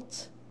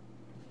felt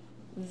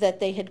that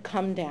they had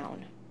come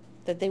down,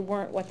 that they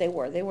weren't what they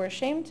were. They were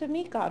ashamed to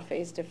meet God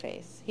face to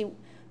face.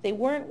 They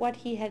weren't what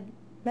he had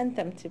meant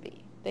them to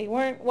be. They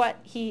weren't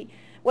what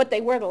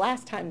they were the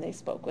last time they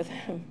spoke with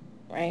him,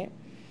 right?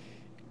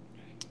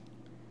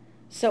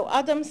 So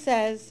Adam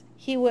says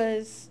he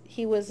was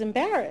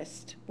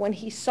embarrassed when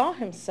he saw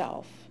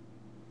himself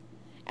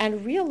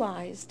and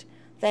realized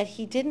that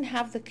he didn't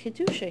have the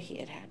kedusha he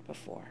had had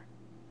before.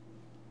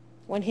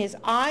 When his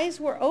eyes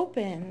were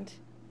opened,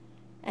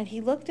 And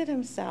he looked at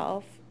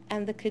himself,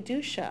 and the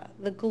Kedusha,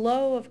 the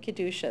glow of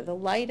Kedusha, the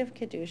light of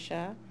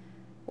Kedusha,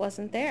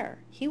 wasn't there.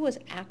 He was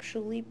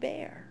actually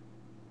bare.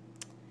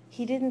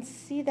 He didn't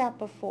see that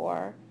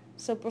before.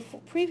 So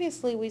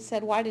previously we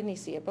said, why didn't he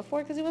see it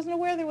before? Because he wasn't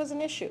aware there was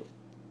an issue.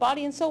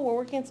 Body and soul were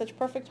working in such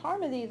perfect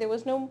harmony. There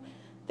was no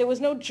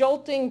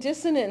jolting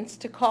dissonance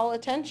to call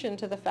attention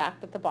to the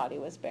fact that the body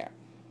was bare.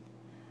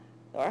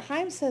 The Or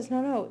Chaim says,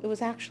 no, it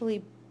was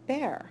actually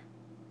bare.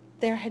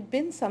 There had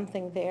been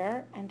something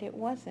there, and it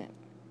wasn't.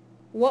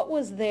 What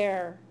was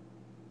there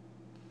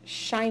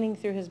shining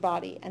through his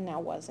body and now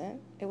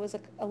wasn't? It was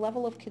a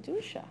level of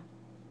Kedusha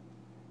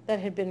that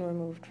had been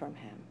removed from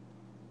him.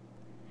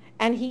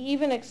 And he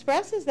even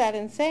expresses that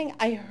in saying,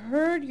 I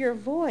heard your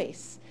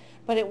voice,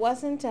 but it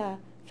wasn't a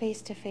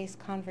face-to-face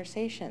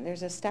conversation.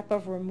 There's a step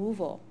of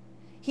removal.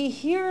 He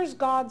hears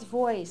God's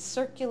voice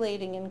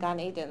circulating in Gan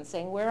Eden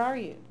saying, where are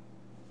you?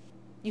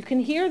 You can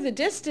hear the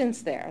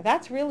distance there.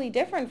 That's really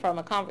different from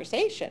a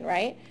conversation,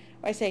 right?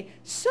 Where I say,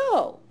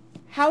 so,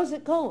 how's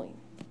it going?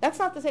 That's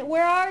not to say,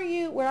 where are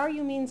you? Where are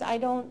you means I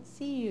don't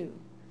see you.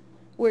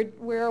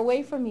 We're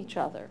away from each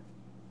other.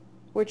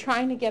 We're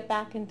trying to get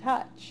back in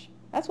touch.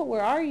 That's what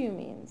where are you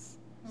means.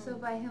 So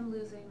by him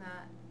losing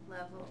that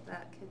level,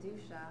 that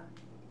Kedusha,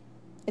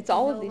 It's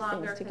all he of no these longer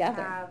things could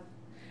together. have-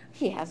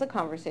 He has a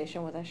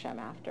conversation with Hashem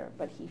after,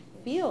 but he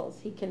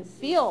can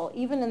feel,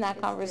 even in that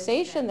It's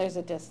conversation, distant. there's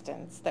a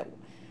distance. That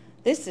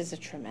this is a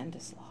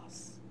tremendous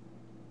loss.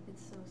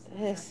 It's so sad.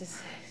 This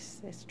is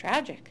it's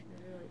tragic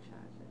It's really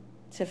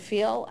tragic. to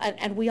feel,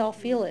 and we all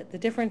feel it. The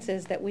difference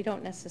is that we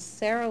don't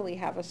necessarily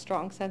have a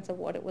strong sense of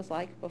what it was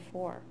like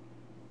before.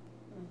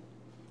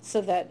 So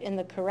that in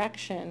the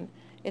correction,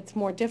 it's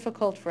more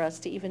difficult for us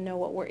to even know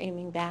what we're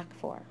aiming back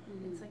for.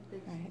 It's like the,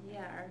 Right.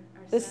 yeah, our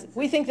This, sense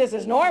we of think this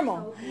is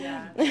normal.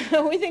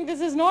 utopia. We think this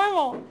is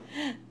normal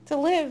to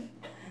live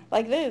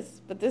like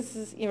this, but this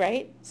is, you're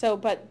right? So,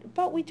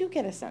 but we do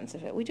get a sense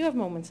of it. We do have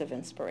moments of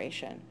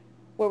inspiration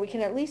where we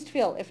can at least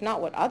feel, if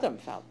not what Adam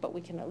felt, but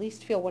we can at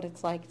least feel what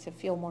it's like to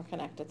feel more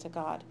connected to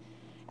God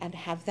and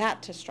have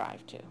that to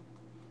strive to.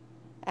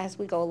 As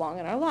we go along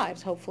in our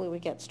lives, hopefully we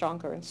get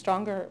stronger and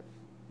stronger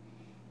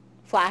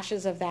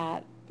flashes of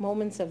that,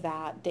 moments of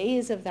that,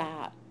 days of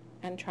that,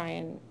 and try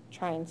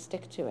and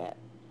stick to it.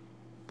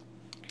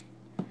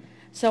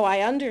 So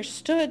I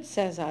understood,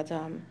 says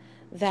Adam,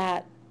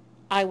 that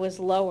I was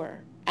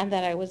lower and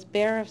that I was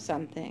bare of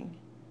something.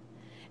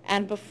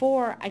 And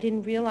before, I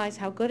didn't realize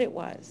how good it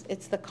was.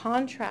 It's the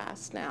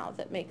contrast now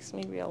that makes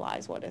me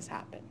realize what has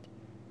happened.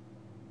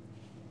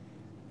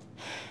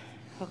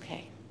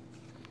 Okay.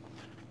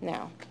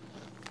 Now.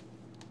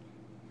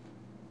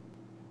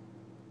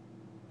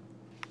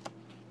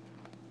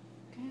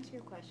 Can I ask you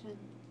a question?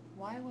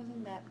 Why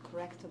wasn't that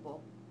correctable?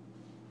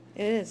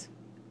 It is.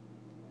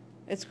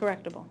 It's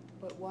correctable.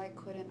 But why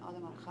couldn't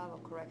Adam and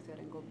Chava correct it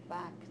and go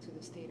back to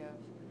the state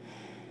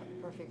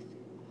of perfect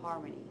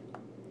harmony?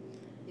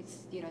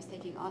 It's, it's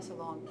taking us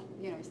along,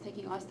 it's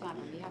taking us time,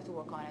 and we have to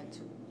work on it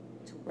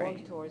to work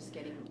Right. towards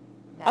getting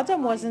that.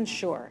 Adam wasn't alignment.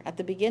 sure. At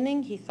the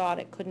beginning, he thought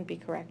it couldn't be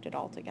corrected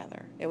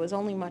altogether. It was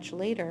only much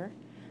later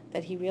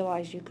that he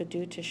realized you could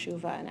do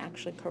teshuvah and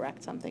actually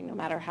correct something, no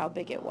matter how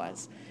big it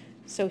was.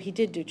 So he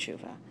did do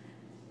teshuvah.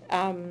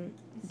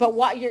 But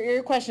why,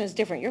 your question is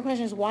different. Your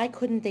question is, why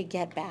couldn't they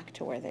get back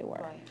to where they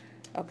were? Right.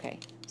 Okay,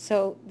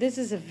 so this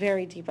is a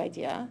very deep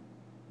idea,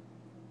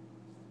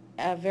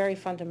 a very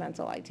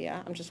fundamental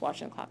idea. I'm just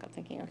watching the clock. I'm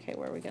thinking, okay,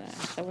 where are we going to,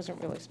 I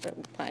wasn't really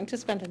planning to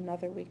spend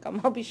another week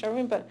on Moby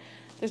Sherman, but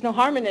there's no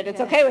harm in it. It's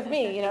Yeah. okay with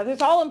me.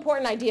 There's all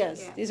important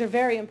ideas. Yeah. These are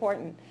very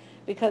important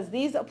because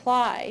these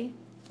apply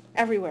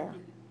everywhere.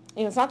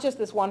 It's not just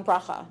this one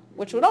bracha,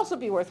 which would also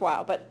be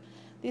worthwhile, but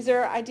these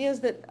are ideas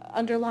that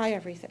underlie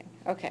everything.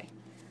 Okay,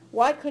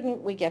 why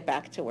couldn't we get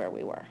back to where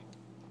we were?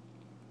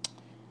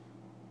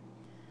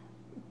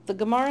 The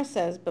Gemara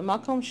says,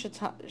 "B'makom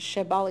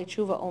shebali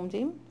tshuva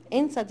omdim,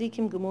 ein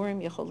tzadikim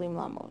gemurim yecholim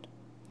lamod."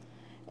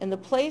 In the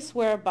place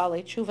where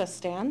balei tshuva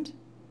stand,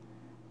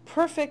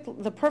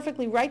 the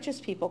perfectly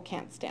righteous people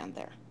can't stand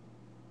there.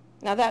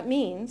 Now that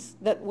means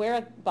that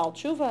where Baal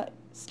Tshuva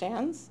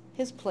stands,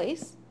 his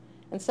place,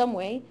 in some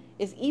way,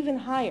 is even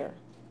higher.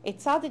 A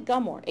tzaddik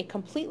gamor, a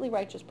completely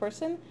righteous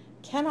person,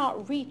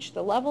 cannot reach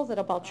the level that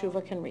a Baal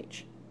Tshuva can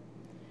reach.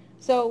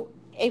 So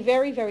a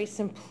very, very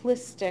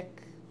simplistic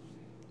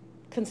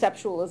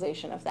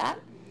conceptualization of that.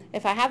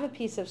 If I have a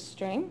piece of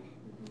string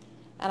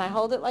and I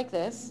hold it like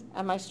this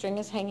and my string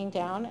is hanging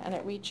down and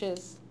it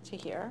reaches to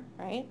here,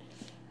 right?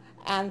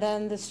 And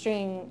then the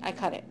string, I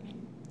cut it.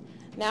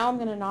 Now I'm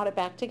going to knot it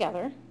back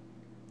together.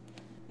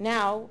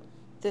 Now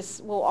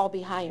this will all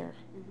be higher.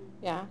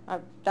 Yeah,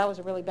 that was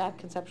a really bad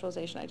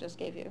conceptualization I just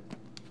gave you.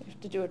 You have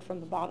to do it from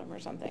the bottom or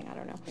something, I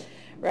don't know,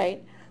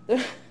 right?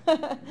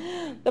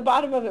 The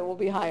bottom of it will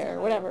be higher,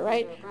 whatever,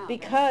 right?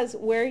 Because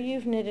where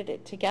you've knitted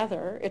it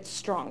together, it's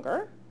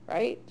stronger,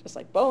 right? Just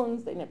like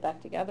bones, they knit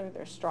back together,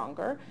 they're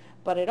stronger.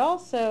 But it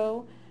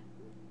also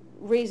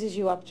raises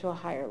you up to a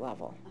higher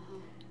level.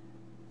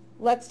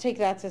 let's take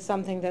that to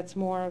something that's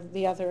more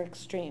the other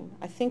extreme.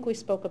 I think we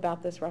spoke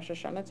about this Rosh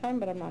Hashanah time,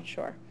 but I'm not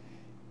sure.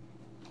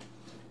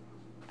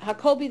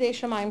 Hakol bidei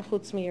shamayim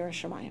chutz miyirah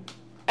shamayim.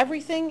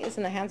 Everything is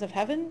in the hands of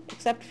heaven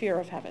except fear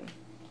of heaven.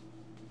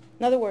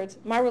 In other words,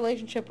 my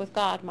relationship with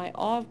God, my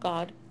awe of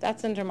God,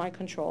 that's under my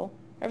control.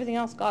 Everything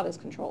else God is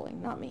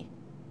controlling, not me.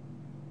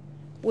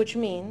 Which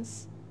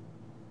means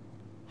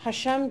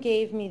Hashem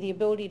gave me the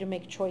ability to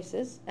make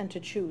choices and to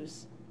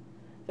choose.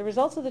 The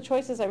results of the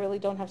choices I really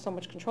don't have so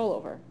much control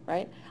over,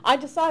 right? I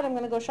decide I'm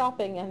going to go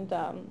shopping and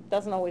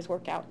doesn't always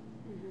work out.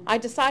 Mhm. I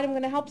decide I'm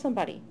going to help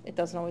somebody. It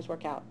doesn't always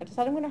work out. I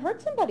decide I'm going to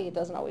hurt somebody. It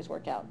doesn't always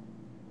work out.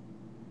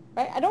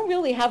 Right? I don't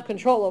really have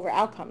control over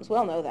outcomes. We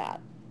all know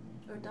that.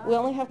 Or daven. We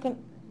only have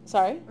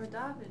sorry? Or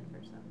daven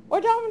for something.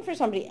 Or daven for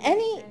somebody.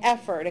 Any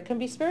effort, it can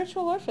be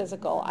spiritual or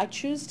physical. I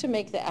choose to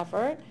make the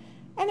effort,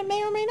 and it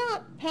may or may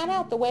not pan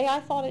out the way I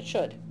thought it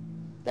should.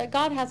 That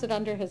God has it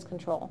under his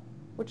control,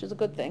 which is a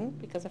good thing,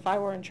 because if I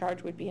were in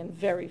charge, we'd be in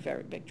very,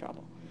 very big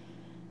trouble.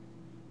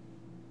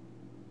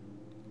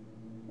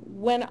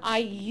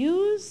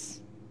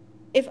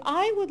 If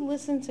I would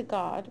listen to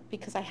God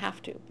because I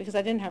have to, because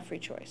I didn't have free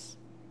choice,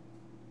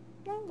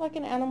 well, like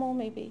an animal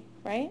maybe,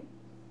 right?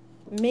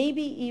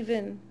 Maybe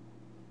even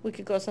we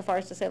could go so far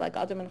as to say like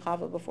Adam and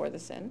Chava before the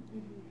sin,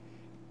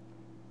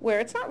 where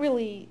it's not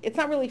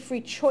really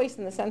free choice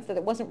in the sense that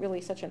it wasn't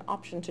really such an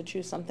option to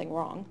choose something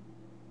wrong,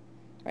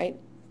 right?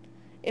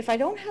 If I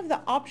don't have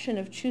the option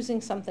of choosing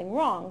something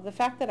wrong, the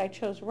fact that I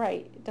chose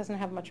right, it doesn't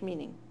have much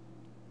meaning.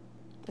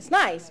 It's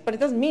nice, but it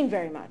doesn't mean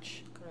very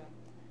much. Correct.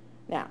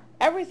 Now,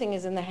 everything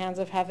is in the hands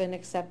of heaven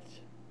except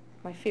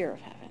my fear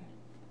of heaven.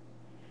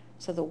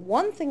 So the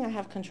one thing I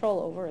have control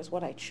over is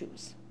what I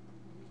choose.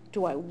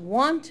 Do I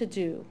want to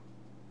do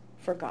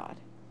for God?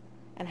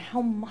 And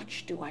how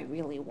much do I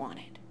really want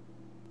it?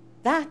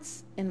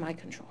 That's in my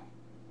control.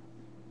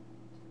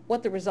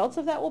 What the results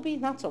of that will be,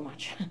 not so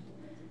much.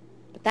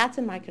 But that's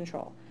in my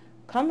control.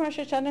 Come Rosh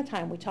Hashanah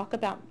time, we talk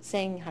about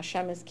saying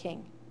Hashem is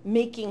king,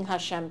 making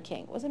Hashem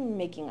king. What does it mean,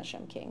 making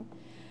Hashem king?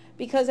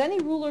 Because any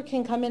ruler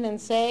can come in and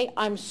say,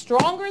 I'm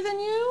stronger than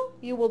you,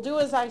 you will do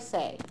as I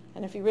say.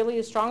 And if he really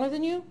is stronger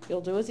than you,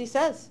 you'll do as he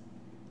says.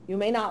 You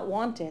may not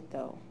want it,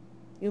 though.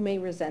 You may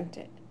resent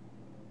it.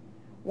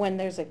 When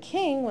there's a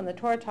king, when the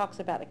Torah talks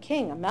about a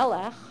king, a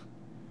melech,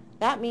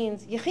 that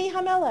means, Yechi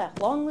HaMelech,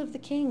 long live the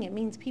king. It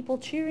means people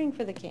cheering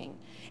for the king.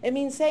 It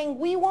means saying,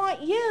 we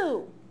want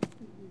you.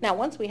 Now,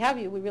 once we have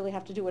you, we really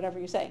have to do whatever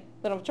you say.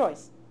 We don't have a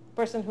choice. The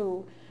person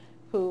who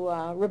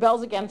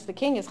rebels against the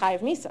king is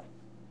Chayav Misa.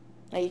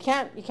 Now, you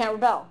can't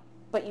rebel,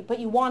 but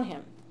you want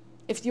him.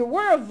 If there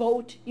were a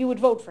vote, you would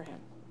vote for him,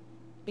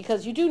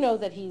 because you do know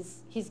that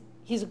he's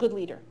a good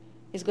leader.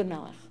 He's a good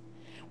melech.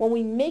 When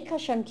we make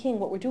Hashem king,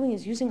 what we're doing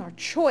is using our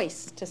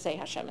choice to say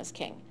Hashem is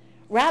king,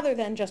 rather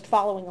than just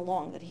following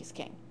along that he's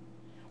king.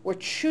 We're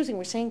choosing.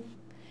 We're saying,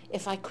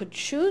 if I could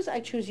choose, I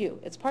choose you.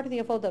 It's part of the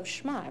avodah of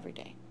Shema every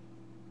day.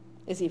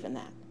 Is even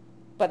that,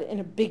 but in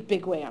a big,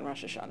 big way on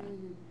Rosh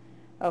Hashanah.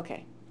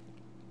 Okay.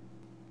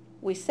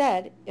 We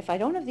said, if I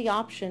don't have the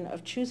option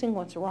of choosing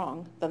what's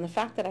wrong, then the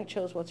fact that I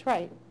chose what's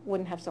right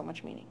wouldn't have so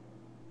much meaning.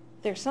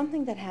 There's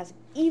something that has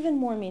even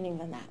more meaning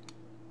than that.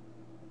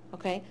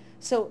 Okay?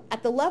 So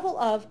at the level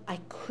of, I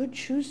could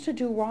choose to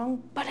do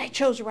wrong, but I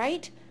chose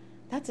right,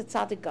 that's a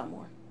tzaddik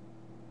gamor.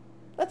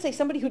 Let's say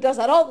somebody who does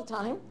that all the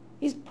time,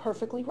 he's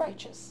perfectly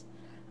righteous.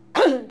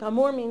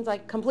 Gamor means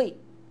like complete.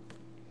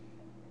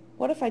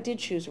 What if I did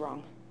choose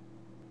wrong?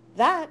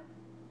 That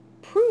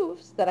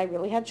proves that I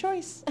really had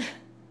choice.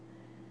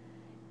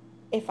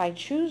 If I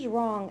choose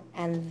wrong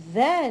and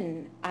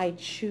then I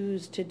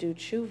choose to do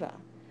tshuva,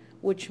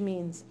 which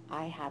means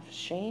I have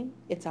shame.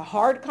 It's a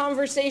hard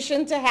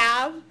conversation to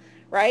have,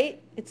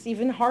 right? It's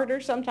even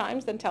harder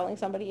sometimes than telling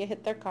somebody you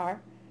hit their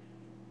car.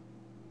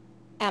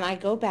 And I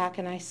go back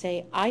and I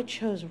say, I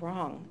chose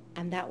wrong,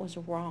 and that was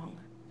wrong.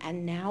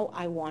 And now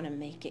I want to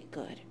make it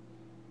good.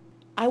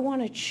 I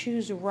want to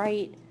choose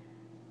right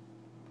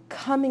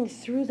coming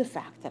through the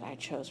fact that I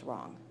chose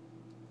wrong.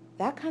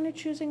 That kind of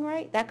choosing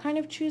right, that kind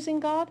of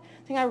choosing God,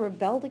 I think I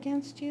rebelled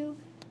against you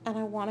and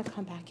I want to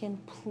come back in.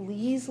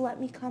 Please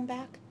let me come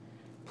back.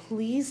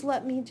 Please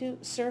let me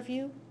serve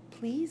you.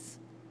 Please.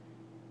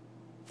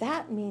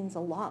 That means a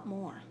lot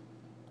more,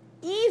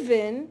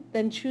 even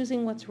than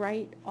choosing what's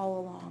right all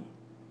along.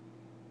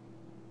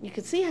 You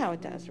can see how it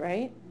does,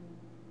 right?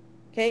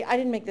 Okay, I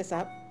didn't make this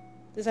up.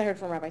 This I heard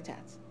from Rabbi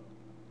Tatz.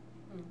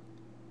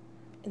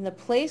 In the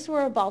place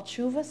where a Baal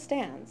Tshuva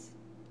stands,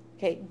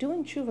 okay,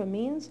 doing tshuva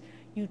means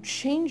you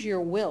change your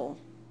will.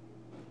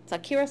 It's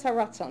Akiras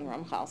HaRatzon,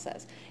 Ramchal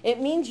says.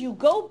 It means you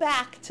go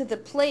back to the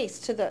place,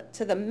 to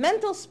the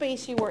mental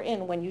space you were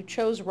in when you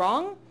chose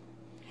wrong,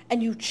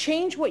 and you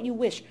change what you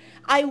wish.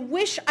 I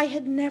wish I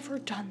had never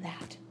done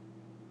that.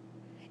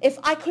 If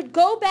I could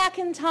go back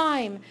in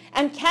time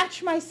and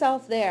catch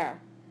myself there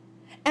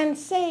and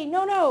say,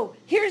 no,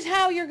 here's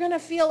how you're going to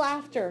feel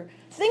after.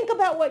 Think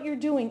about what you're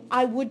doing.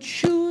 I would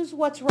choose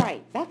what's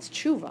right. That's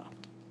tshuva.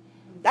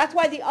 That's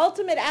why the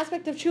ultimate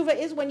aspect of tshuva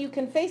is when you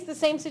can face the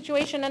same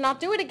situation and not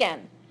do it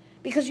again.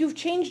 because you've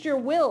changed your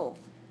will.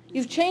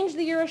 You've changed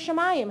the Yirah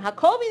Shamayim.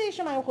 Hakol b'yidei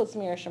Shamayim chutz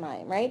miYirah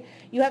Shamayim, right?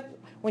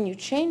 When you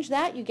change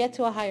that, you get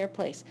to a higher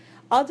place.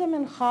 Adam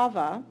and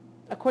Chava,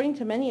 according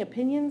to many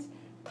opinions,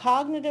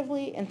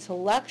 cognitively,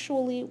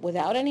 intellectually,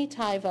 without any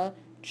taiva,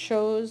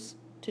 chose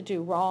to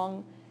do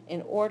wrong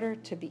in order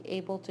to be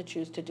able to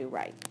choose to do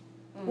right.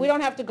 We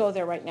don't have to go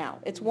there right now.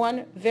 It's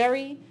one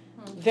very,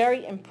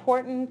 very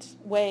important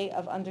way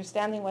of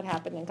understanding what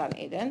happened in Gan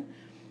Eden.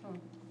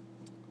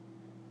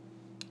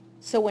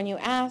 So when you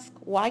ask,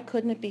 why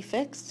couldn't it be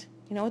fixed?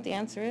 You know what the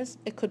answer is?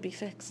 It could be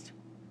fixed.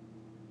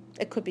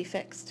 It could be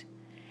fixed.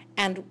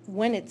 And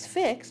when it's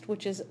fixed,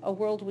 which is a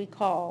world we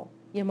call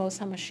Yemos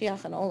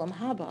HaMashiach and Olam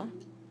Haba,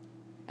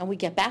 and we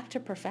get back to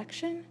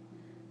perfection,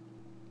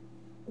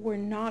 we're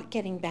not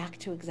getting back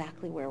to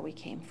exactly where we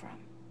came from.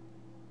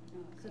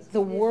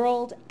 The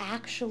world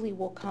actually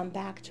will come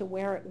back to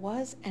where it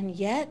was, and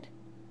yet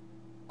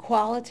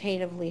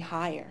qualitatively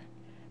higher.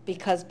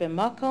 Because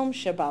b'makom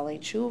shebalei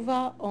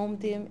tshuva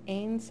omdim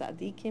ein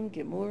tzadikim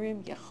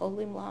gemurim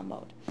yecholim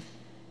lamod.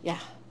 Yeah.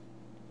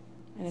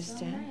 Understand?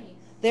 So nice.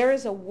 There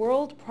is a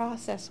world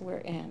process we're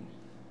in.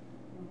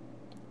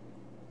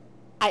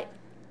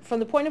 From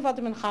the point of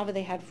Adam and Chava,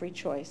 they had free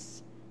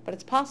choice. But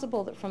it's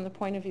possible that from the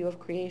point of view of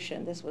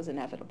creation, this was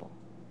inevitable.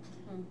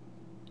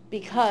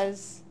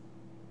 Because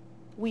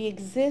we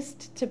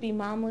exist to be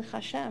Mamlich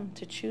Hashem,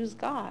 to choose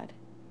God.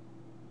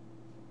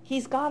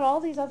 He's got all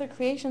these other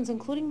creations,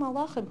 including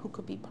Malachim, who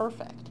could be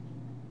perfect.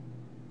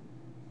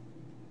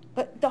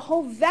 But the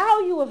whole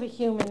value of a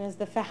human is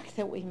the fact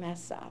that we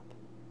mess up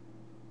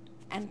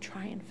and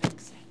try and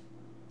fix it.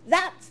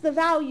 That's the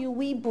value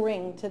we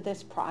bring to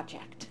this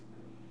project.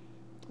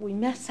 We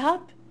mess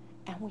up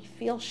and we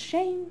feel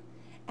shame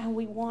and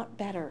we want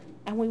better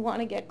and we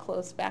want to get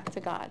close back to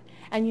God.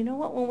 And you know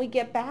what? When we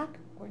get back,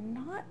 we're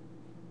not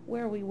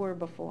where we were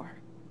before.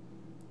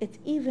 It's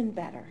even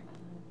better.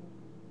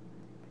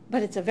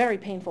 But it's a very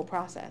painful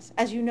process.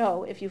 As you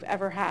know, if you've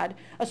ever had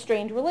a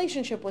strained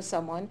relationship with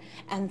someone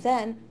and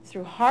then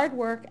through hard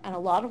work and a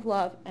lot of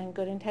love and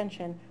good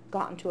intention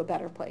gotten to a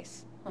better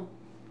place.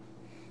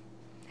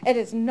 It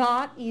is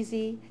not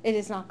easy. It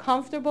is not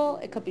comfortable.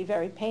 It could be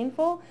very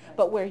painful.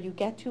 But where you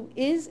get to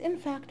is, in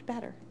fact,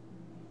 better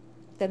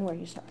than where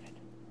you started.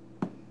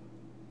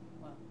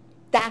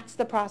 That's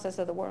the process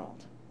of the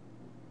world.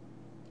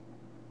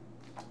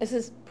 This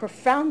is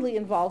profoundly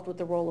involved with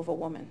the role of a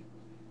woman.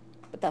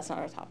 But that's not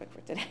our topic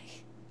for today.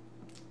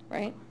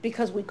 Right?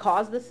 Because we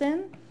cause the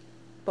sin,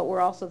 but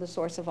we're also the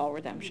source of all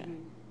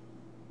redemption.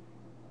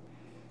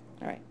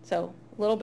 All right, so a little bit.